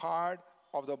part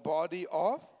of the body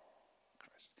of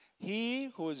Christ.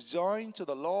 He who is joined to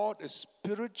the Lord is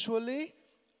spiritually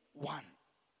one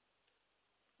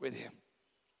with him.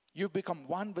 You've become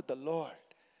one with the Lord.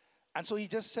 And so he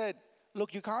just said,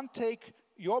 look, you can't take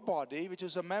your body, which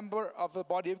is a member of the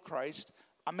body of Christ,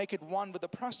 and make it one with the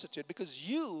prostitute, because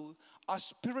you are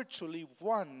spiritually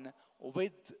one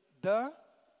with the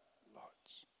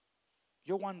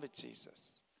You're one with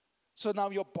Jesus. So now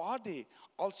your body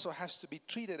also has to be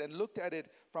treated and looked at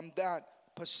it from that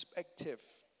perspective.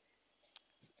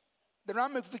 The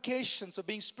ramifications of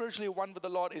being spiritually one with the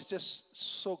Lord is just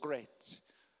so great.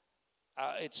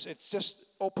 It's just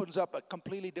opens up a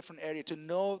completely different area to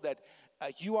know that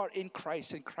you are in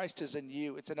Christ and Christ is in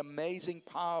you. It's an amazing,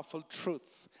 powerful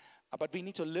truth. But we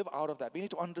need to live out of that. We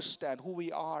need to understand who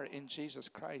we are in Jesus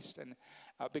Christ and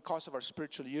because of our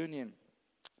spiritual union.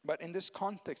 But in this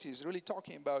context, he's really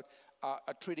talking about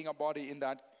treating our body in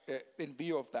that, in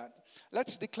view of that.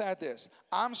 Let's declare this.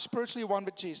 I'm spiritually one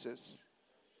with Jesus.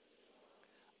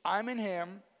 I'm in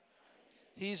him.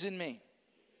 He's in me.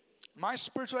 My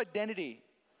spiritual identity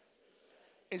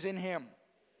is in him.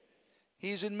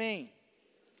 He's in me.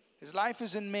 His life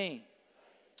is in me.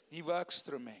 He works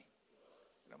through me.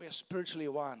 We are spiritually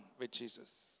one with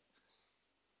Jesus.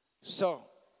 So,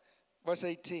 verse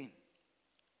 18.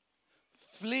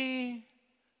 Flee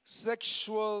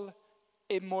sexual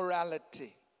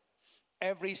immorality.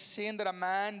 Every sin that a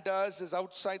man does is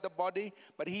outside the body,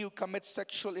 but he who commits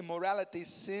sexual immorality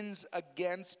sins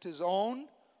against his own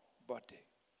body.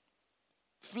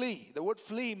 Flee. The word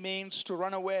flee means to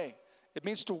run away. It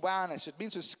means to vanish. It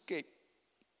means to escape.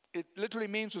 It literally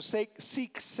means to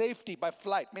seek safety by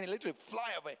flight, meaning literally fly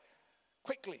away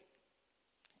quickly.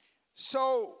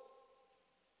 So,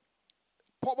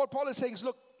 what Paul is saying is,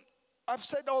 look, I've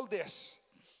said all this.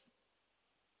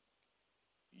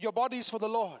 Your body is for the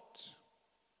Lord.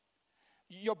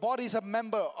 Your body is a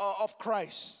member of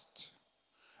Christ.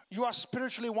 You are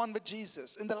spiritually one with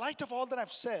Jesus. In the light of all that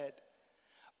I've said,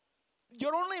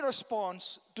 your only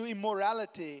response to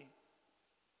immorality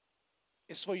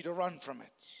is for you to run from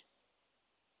it.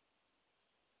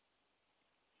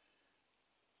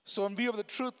 So in view of the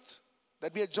truth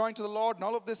that we are joined to the Lord and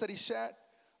all of this that He shared,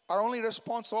 our only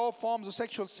response to all forms of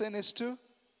sexual sin is to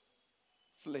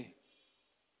flee.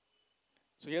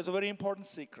 So here's a very important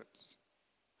secret.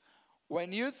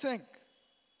 When you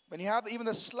have even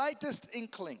the slightest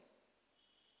inkling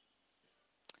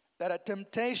that a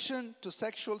temptation to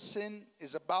sexual sin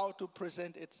is about to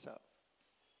present itself,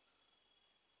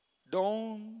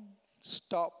 don't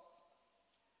stop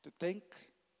to think,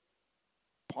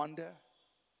 ponder,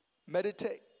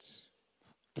 meditate,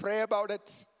 pray about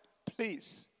it,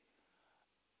 please.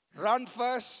 Run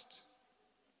first,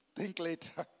 think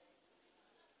later.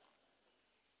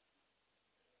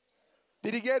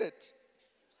 Did you get it?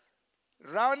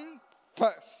 Run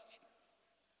first.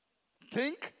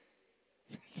 Think.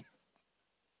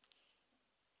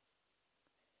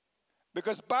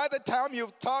 Because by the time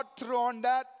you've thought through on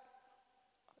that,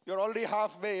 you're already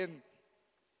halfway in.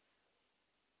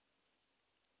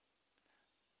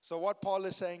 So what Paul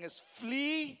is saying is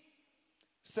flee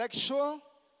sexual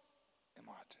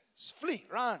immorality. Flee,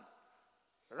 run.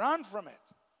 Run from it.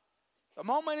 The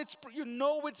moment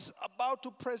it's about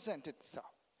to present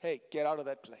itself, hey, get out of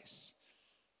that place.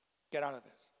 Get out of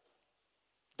this.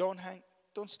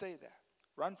 Don't stay there.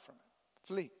 Run from it.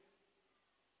 Flee.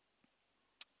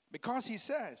 Because he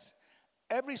says,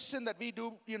 every sin that we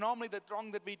do, normally the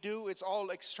wrong that we do, it's all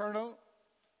external.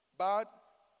 But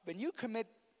when you commit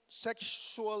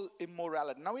sexual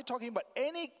immorality, now we're talking about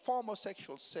any form of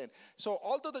sexual sin. So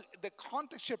although the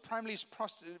context here primarily is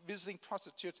visiting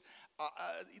prostitutes,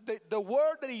 the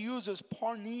word that he uses,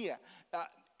 porneia,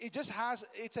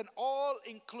 it's an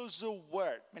all-inclusive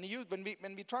word. When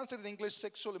we translate in English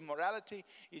sexual immorality,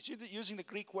 it's using the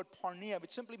Greek word porneia,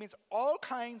 which simply means all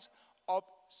kinds of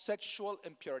sexual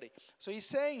impurity. So he's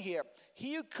saying here,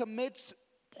 he who commits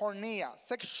porneia,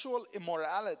 sexual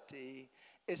immorality,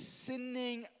 is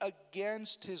sinning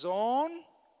against his own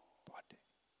body.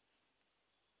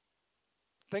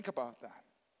 Think about that.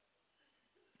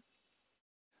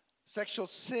 Sexual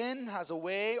sin has a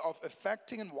way of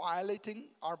affecting and violating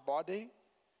our body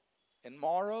in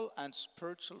moral and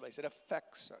spiritual ways. It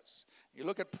affects us. You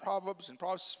look at Proverbs, in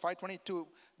Proverbs 5:22,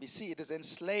 we see it is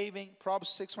enslaving. Proverbs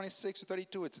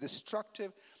 6:26-32, it's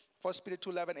destructive. 1 Peter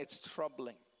 2:11, it's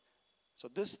troubling. So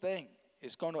this thing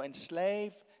is going to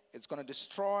enslave, it's going to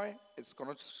destroy, it's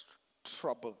going to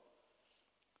trouble.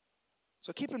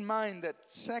 So keep in mind that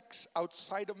sex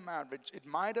outside of marriage, it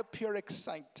might appear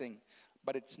exciting,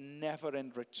 but it's never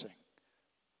enriching.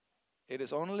 It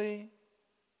is only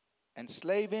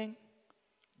enslaving,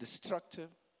 destructive,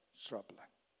 troubling.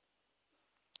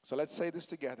 So let's say this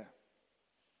together.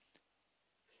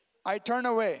 I turn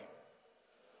away.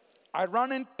 I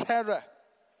run in terror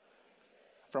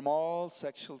from all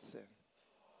sexual sin.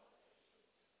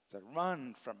 So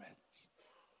run from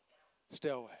it. Stay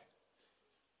away.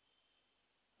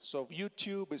 So if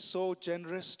YouTube is so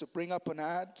generous to bring up an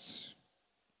ad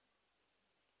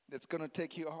that's going to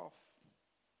take you off,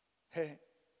 hey,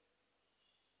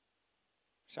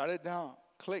 shut it down.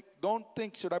 Click. Don't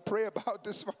think, should I pray about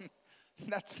this one?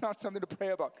 That's not something to pray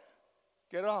about.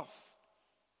 Get off.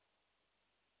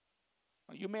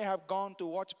 You may have gone to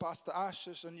watch Pastor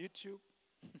Ashish on YouTube.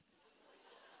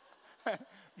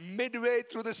 Midway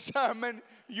through the sermon,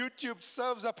 YouTube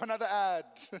serves up another ad.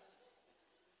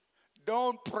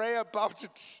 Don't pray about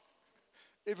it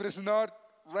if it is not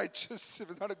righteous,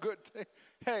 if it's not a good thing.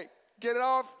 Hey, get it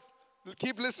off.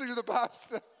 Keep listening to the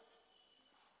pastor.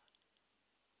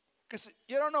 Because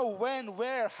you don't know when,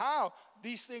 where, how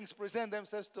these things present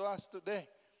themselves to us today.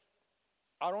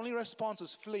 Our only response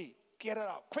is flee. Get it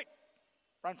out. Quick.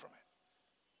 Run from it.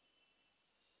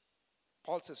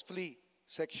 Paul says flee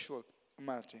sexual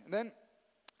immorality. And then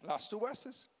last two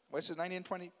verses 19 and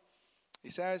 20. He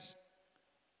says,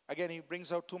 again, he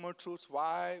brings out two more truths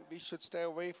why we should stay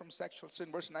away from sexual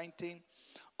sin. Verse 19.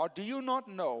 Or do you not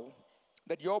know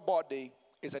that your body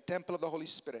is a temple of the Holy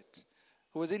Spirit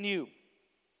who is in you,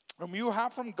 whom you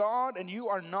have from God, and you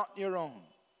are not your own.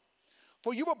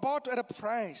 For you were bought at a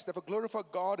price. Therefore glorify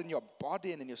God in your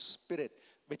body and in your spirit,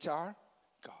 which are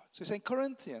God's. So he's saying,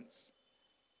 Corinthians,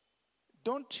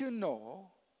 don't you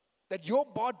know that your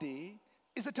body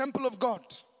is the temple of God?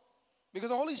 Because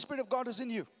the Holy Spirit of God is in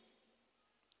you.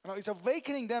 Now he's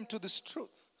awakening them to this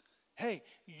truth. Hey,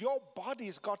 your body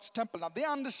is God's temple. Now they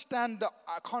understand the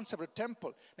concept of temple.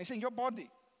 And he's saying your body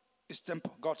is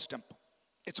temple, God's temple.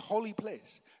 It's a holy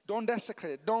place. Don't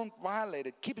desecrate it. Don't violate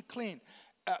it. Keep it clean.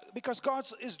 Because God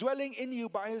is dwelling in you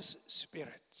by His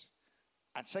Spirit.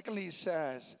 And secondly, he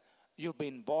says, you've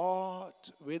been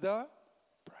bought with a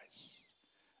price.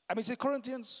 I mean, say,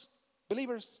 Corinthians,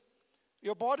 believers,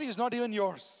 your body is not even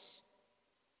yours.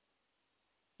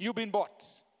 You've been bought.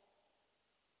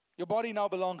 Your body now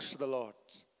belongs to the Lord.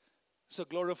 So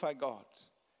glorify God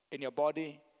in your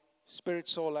body. Spirit,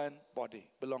 soul, and body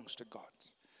belongs to God.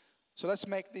 So let's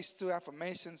make these two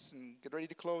affirmations and get ready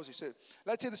to close. He said,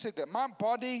 let's say this again. My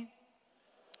body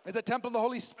is the temple of the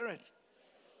Holy Spirit.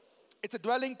 It's a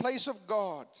dwelling place of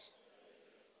God.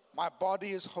 My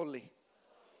body is holy.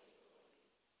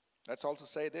 Let's also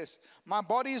say this. My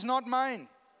body is not mine.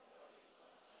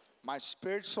 My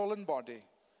spirit, soul, and body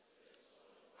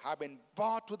have been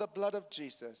bought with the blood of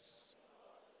Jesus,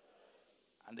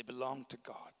 and they belong to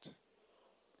God.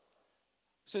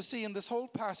 So see, in this whole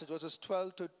passage, verses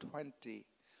 12 to 20,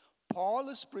 Paul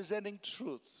is presenting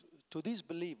truths to these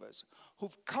believers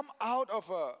who've come out of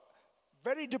a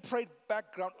very depraved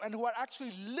background and who are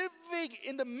actually living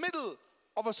in the middle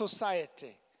of a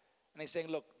society. And he's saying,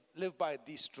 look, live by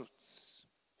these truths.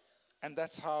 And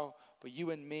that's how, for you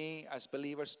and me as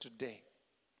believers today,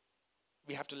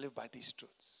 we have to live by these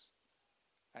truths.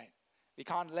 Right? We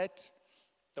can't let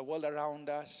the world around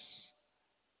us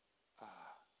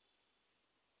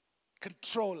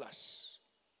control us.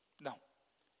 No.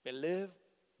 We live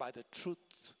by the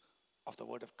truth of the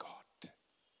Word of God.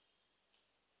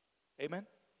 Amen?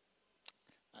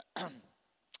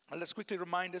 Let's quickly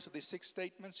remind us of these 6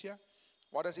 statements here.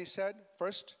 What has he said?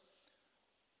 First,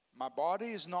 my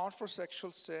body is not for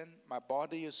sexual sin. My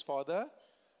body is for the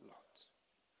Lord.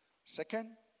 Second,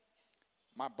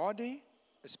 my body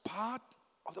is part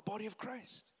of the body of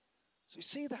Christ. So you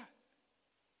see that.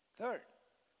 Third,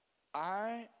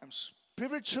 I am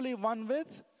spiritually one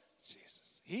with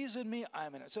Jesus. He's in me, I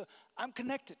am in him. So I'm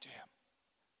connected to him.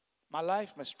 My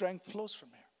life, my strength flows from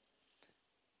him.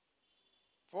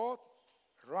 Fourth,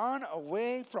 run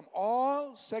away from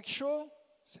all sexual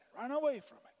sin. Run away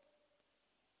from it.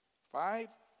 5,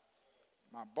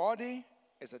 my body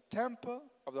is a temple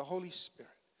of the Holy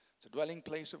Spirit. It's a dwelling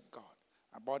place of God.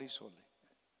 My body is holy.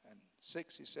 And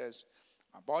 6, he says,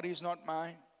 my body is not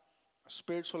mine. My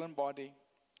spirit, soul, and body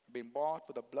have been bought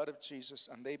with the blood of Jesus,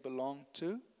 and they belong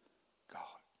to God.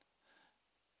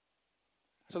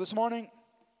 So this morning,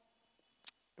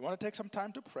 we want to take some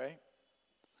time to pray.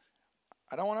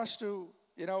 I don't want us to,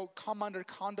 come under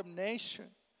condemnation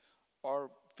or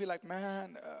feel like,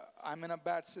 man, I'm in a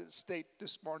bad state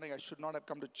this morning. I should not have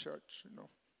come to church,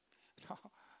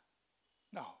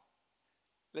 No.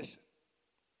 Listen.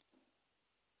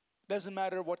 Doesn't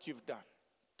matter what you've done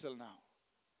till now.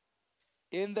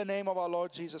 In the name of our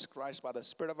Lord Jesus Christ, by the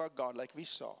Spirit of our God, like we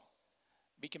saw,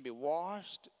 we can be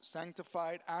washed,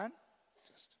 sanctified, and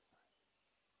justified.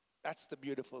 That's the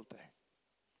beautiful thing.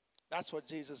 That's what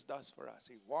Jesus does for us.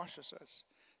 He washes us,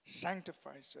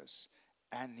 sanctifies us,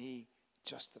 and He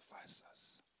justifies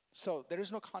us. So there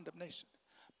is no condemnation.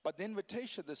 But the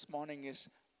invitation this morning is,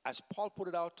 as Paul put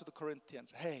it out to the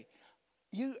Corinthians, hey,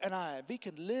 you and I, we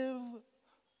can live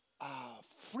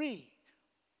free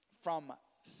from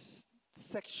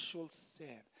sexual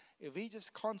sin. If we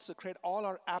just consecrate all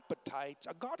our appetites,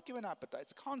 our God-given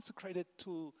appetites, consecrated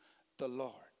to the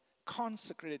Lord,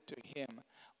 consecrated to Him,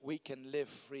 we can live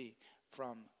free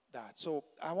from that. So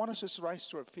I want us to just rise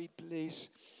to our feet, please.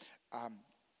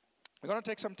 We're going to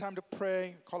take some time to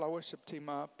pray. Call our worship team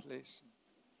up, please.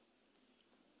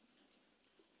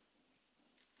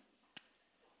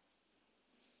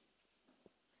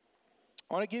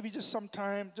 I want to give you just some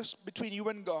time, just between you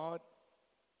and God.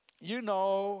 You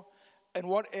know in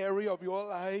what area of your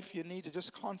life you need to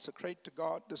just consecrate to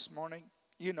God this morning.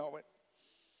 You know it.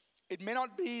 It may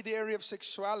not be the area of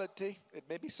sexuality. It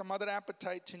may be some other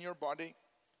appetite in your body.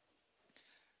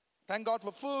 Thank God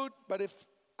for food, but if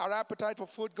our appetite for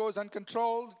food goes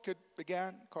uncontrolled, it could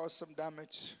again cause some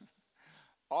damage.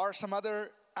 Or some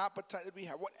other appetite that we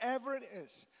have. Whatever it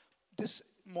is, this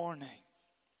morning,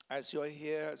 as you're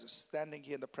here, as you're standing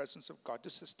here in the presence of God,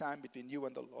 this is time between you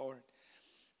and the Lord.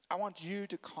 I want you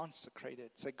to consecrate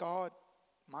it. Say, God,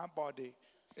 my body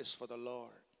is for the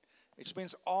Lord. which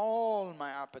means all my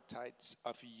appetites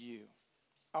of you.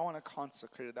 I want to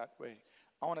consecrate it that way.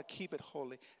 I want to keep it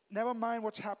holy. Never mind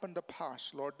what's happened in the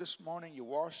past, Lord. This morning you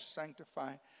wash,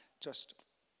 sanctify, justify.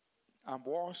 I'm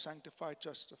washed, sanctified,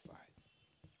 justified.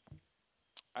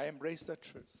 I embrace that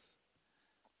truth.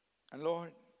 And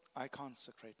Lord, I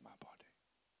consecrate my body.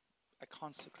 I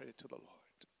consecrate it to the Lord.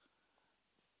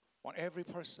 I want every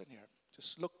person here,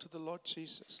 just look to the Lord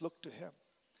Jesus. Look to Him.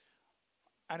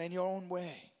 And in your own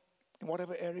way, in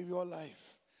whatever area of your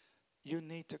life you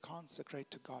need to consecrate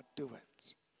to God, do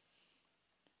it.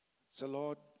 So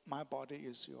Lord, my body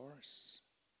is yours.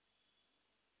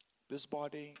 This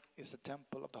body is a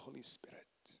temple of the Holy Spirit.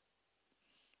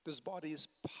 This body is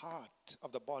part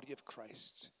of the body of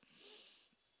Christ.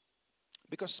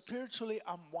 Because spiritually,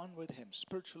 I'm one with Him.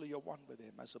 Spiritually, you're one with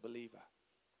Him as a believer.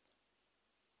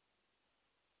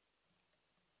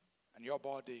 And your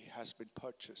body has been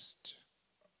purchased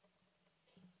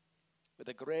with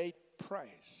a great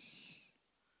price.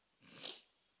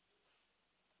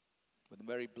 With the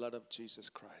very blood of Jesus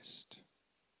Christ.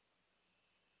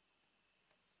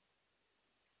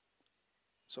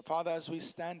 So, Father, as we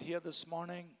stand here this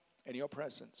morning in your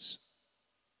presence,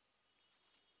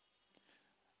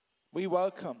 we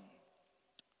welcome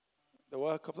the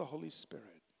work of the Holy Spirit.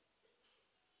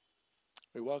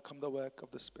 We welcome the work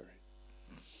of the Spirit.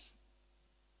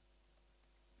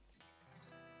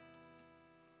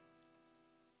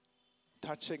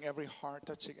 Touching every heart,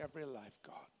 touching every life,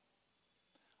 God.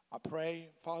 I pray,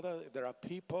 Father, if there are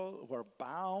people who are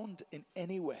bound in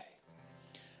any way,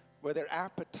 where their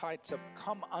appetites have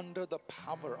come under the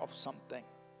power of something,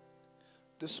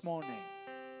 this morning,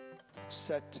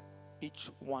 set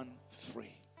each one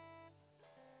free.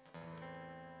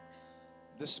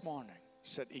 This morning,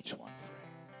 set each one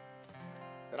free.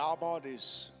 That our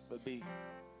bodies will be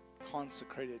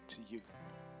consecrated to you.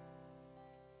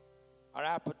 Our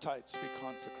appetites be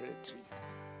consecrated to you.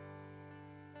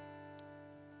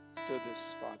 Do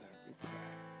this, Father, we pray.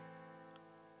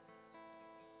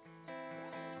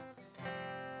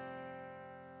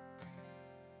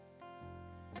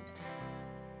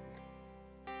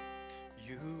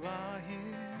 You are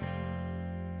here,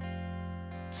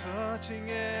 touching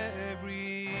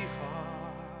every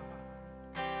heart.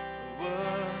 I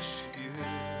worship you.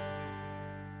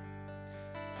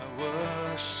 I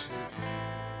worship you.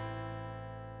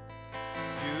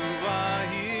 You are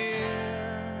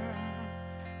here,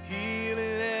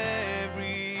 healing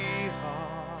every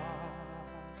heart.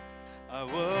 I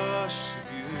worship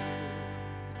you.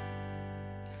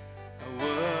 I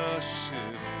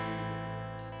worship you.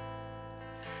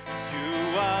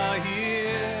 You are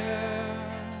here,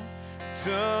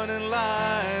 turning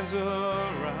lives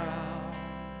around.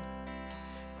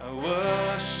 I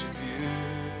worship you.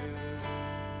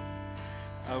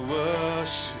 I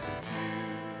worship you.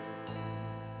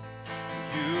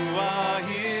 You are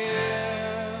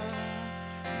here,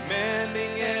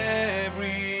 mending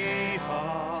every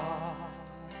heart.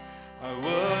 I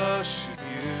worship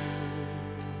you.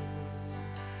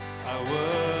 I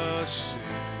worship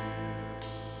you.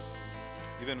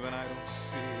 Even when I don't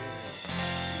see it,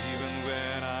 even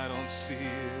when I don't see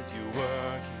it, you're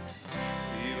working.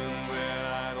 Even when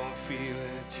I don't feel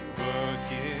it, you're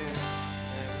working.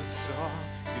 Never stop,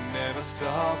 you never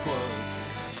stop working.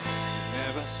 You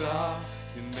never stop,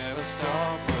 you never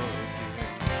stop working.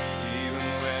 Even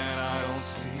when I don't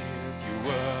see it, you're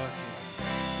working.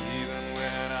 Even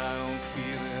when I don't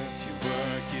feel it, you're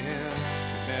working.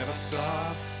 You never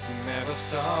stop, you never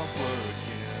stop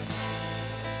working.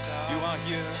 You are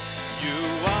here, you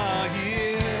are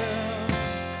here,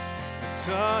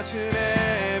 touching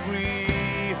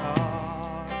every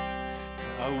heart.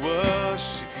 I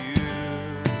worship you,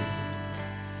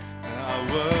 I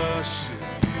worship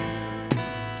you.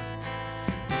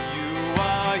 You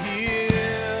are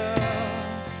here,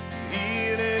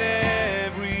 healing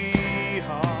every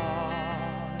heart.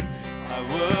 I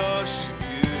worship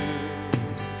you,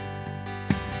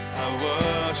 I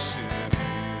worship you.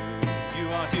 You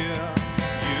are here,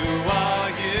 you are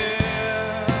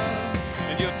here,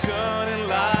 and you're turning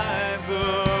lives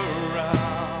around.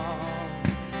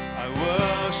 I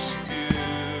worship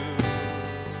you.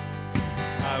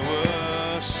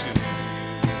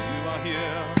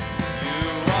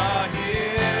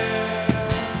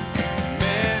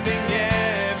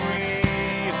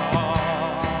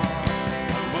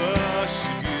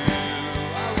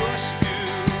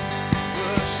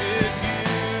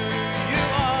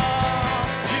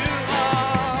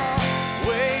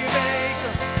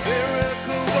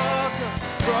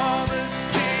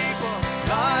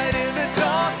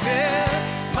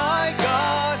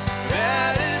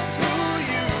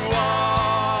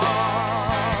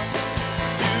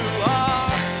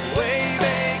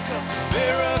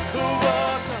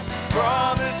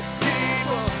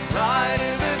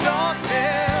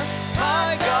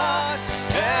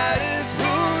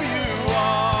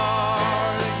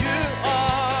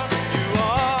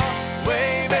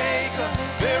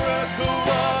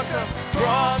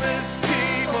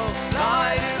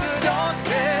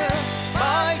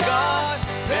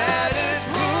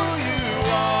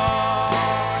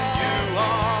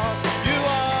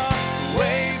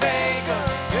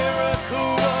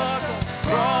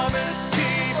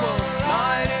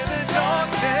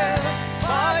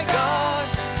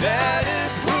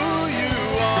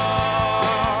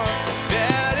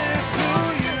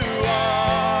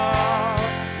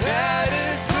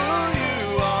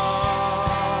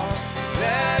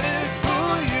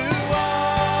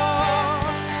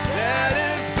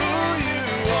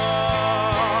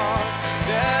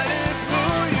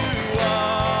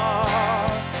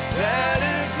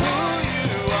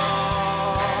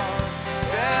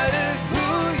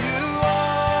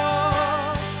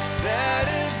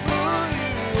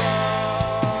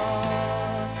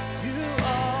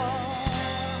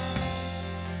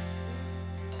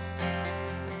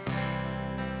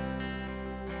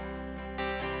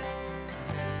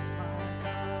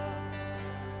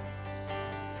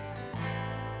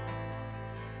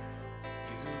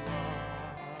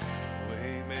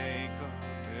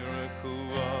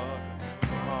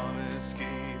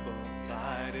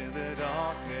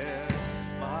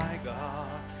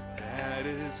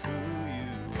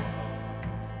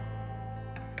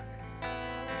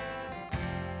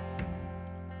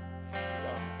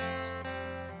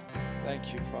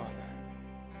 Thank you, Father.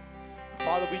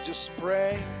 Father, we just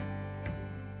pray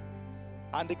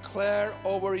and declare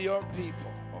over your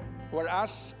people, over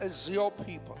us as your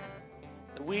people,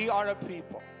 that we are a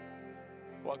people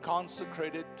who are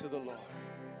consecrated to the Lord.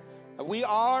 That we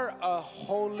are a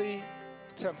holy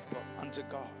temple unto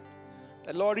God.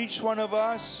 That, Lord, each one of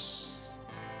us,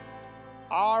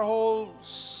 our whole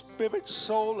spirit,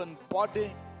 soul, and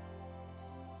body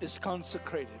is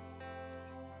consecrated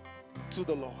to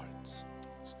the Lord.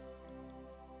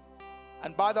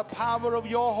 And by the power of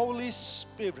your Holy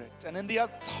Spirit and in the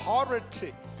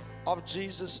authority of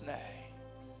Jesus' name,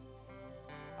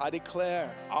 I declare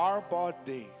our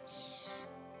bodies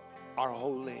are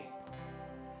holy.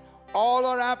 All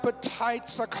our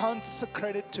appetites are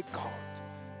consecrated to God.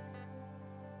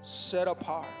 Set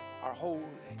apart are holy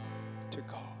to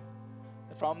God.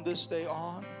 And from this day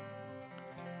on,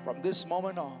 from this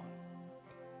moment on,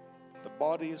 the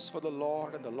body is for the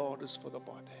Lord and the Lord is for the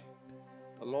body.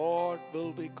 The Lord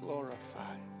will be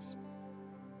glorified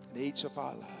in each of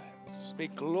our lives. We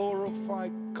glorify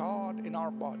God in our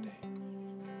body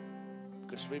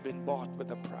because we've been bought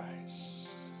with a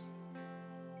price.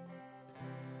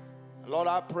 Lord,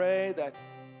 I pray that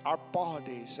our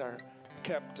bodies are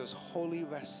kept as holy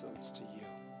vessels to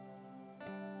you.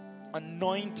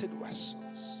 Anointed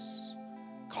vessels,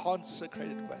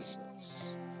 consecrated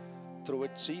vessels, through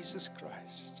which Jesus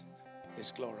Christ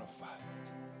is glorified.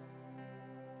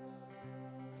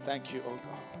 Thank you, oh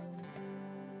God.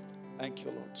 Thank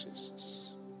you, Lord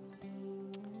Jesus.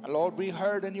 And Lord, we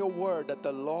heard in your word that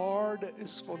the Lord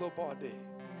is for the body.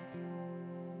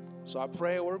 So I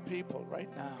pray over people right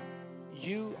now.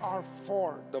 You are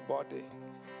for the body.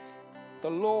 The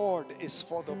Lord is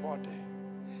for the body.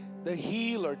 The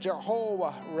healer,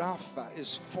 Jehovah Rapha,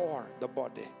 is for the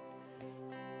body.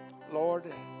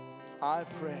 Lord, I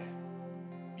pray,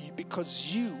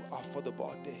 because you are for the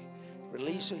body,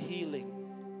 release your healing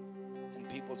in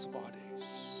people's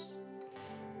bodies.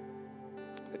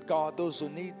 That God, those who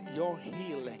need your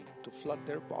healing to flood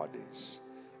their bodies,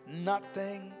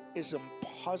 nothing is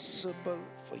impossible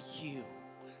for you.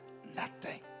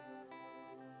 Nothing.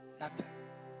 Nothing.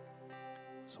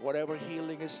 So whatever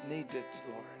healing is needed,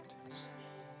 Lord,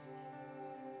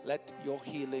 let your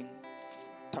healing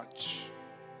touch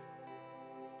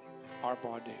our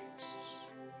bodies.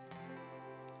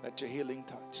 Let your healing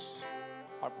touch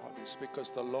our bodies,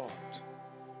 because the Lord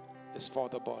is for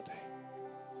the body.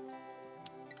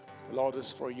 The Lord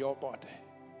is for your body.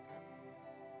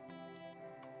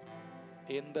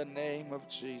 In the name of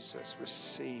Jesus,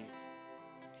 receive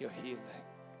your healing.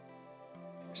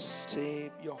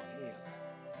 Receive your healing.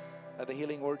 Let the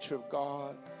healing virtue of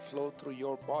God flow through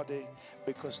your body,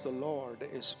 because the Lord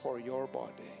is for your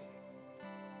body.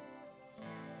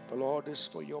 The Lord is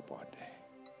for your body.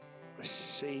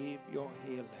 Receive your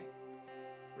healing.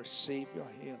 Receive your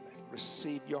healing.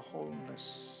 Receive your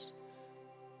wholeness.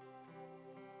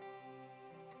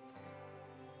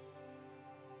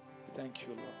 Thank you,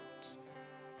 Lord.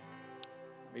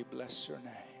 We bless your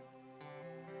name.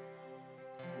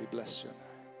 We bless your name.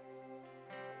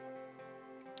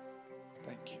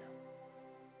 Thank you.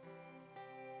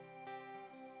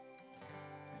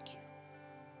 Thank you.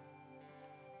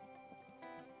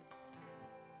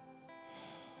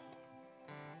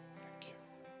 Thank you.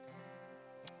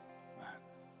 Man.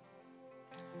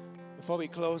 Before we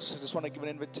close, I just want to give an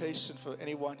invitation for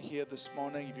anyone here this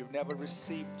morning. If you've never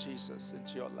received Jesus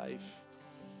into your life,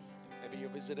 maybe you're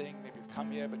visiting, maybe you've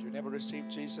come here, but you never received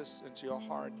Jesus into your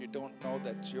heart. You don't know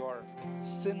that your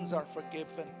sins are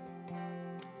forgiven,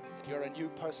 that you're a new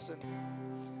person.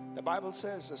 The Bible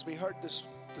says, as we heard this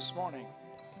morning,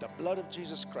 the blood of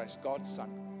Jesus Christ, God's Son,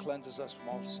 cleanses us from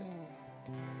all sin.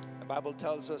 The Bible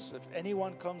tells us if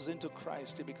anyone comes into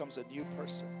Christ, he becomes a new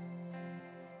person.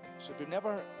 So if you've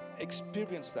never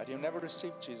experienced that, you've never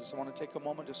received Jesus, I want to take a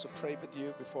moment just to pray with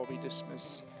you before we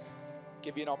dismiss.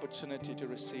 Give you an opportunity to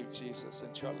receive Jesus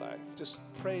into your life. Just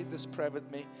pray this prayer with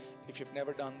me if you've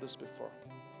never done this before.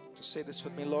 Just say this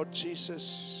with me. Lord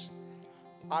Jesus,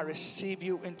 I receive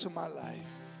you into my life.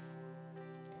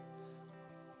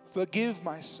 Forgive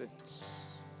my sins.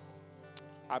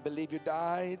 I believe you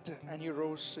died and you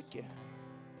rose again.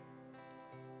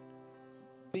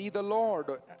 Be the Lord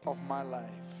of my life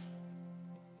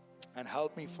and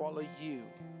help me follow you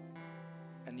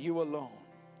and you alone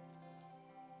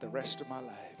the rest of my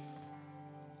life.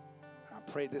 I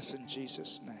pray this in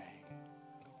Jesus' name.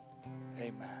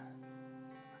 Amen.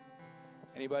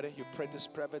 Anybody, you prayed this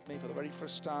prayer with me for the very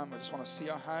first time? I just want to see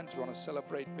your hands. We want to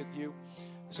celebrate with you.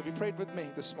 So if you prayed with me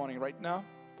this morning, right now,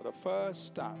 for the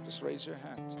first time, just raise your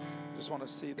hand. Just want to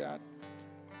see that.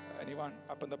 Anyone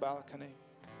up on the balcony?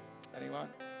 Anyone?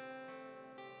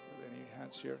 Any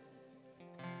hands here?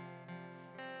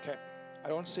 Okay, I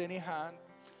don't see any hand.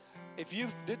 If you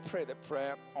did pray the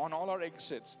prayer, on all our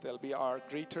exits, there'll be our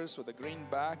greeters with a green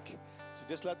bag. So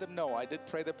just let them know, I did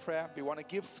pray the prayer. We want to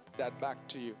give that back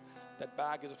to you. That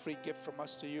bag is a free gift from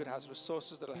us to you. It has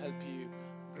resources that will help you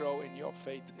grow in your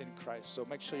faith in Christ. So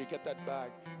make sure you get that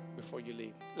bag before you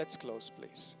leave. Let's close,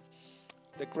 please.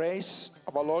 The grace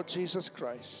of our Lord Jesus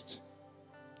Christ,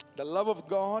 the love of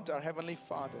God, our Heavenly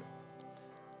Father,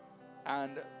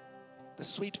 and the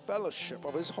sweet fellowship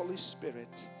of His Holy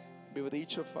Spirit be with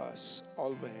each of us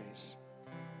always.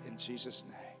 In Jesus'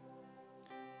 name,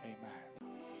 amen.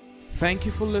 Thank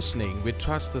you for listening. We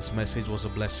trust this message was a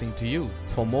blessing to you.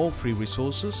 For more free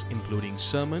resources, including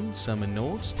sermons, sermon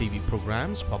notes, TV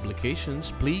programs,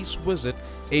 publications, please visit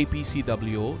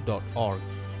apcwo.org.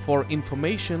 For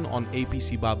information on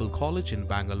APC Bible College in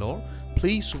Bangalore,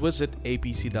 please visit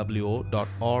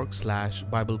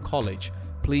apcwo.org/Bible College.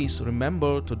 Please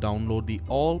remember to download the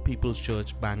All People's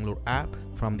Church Bangalore app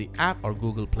from the App or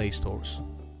Google Play stores.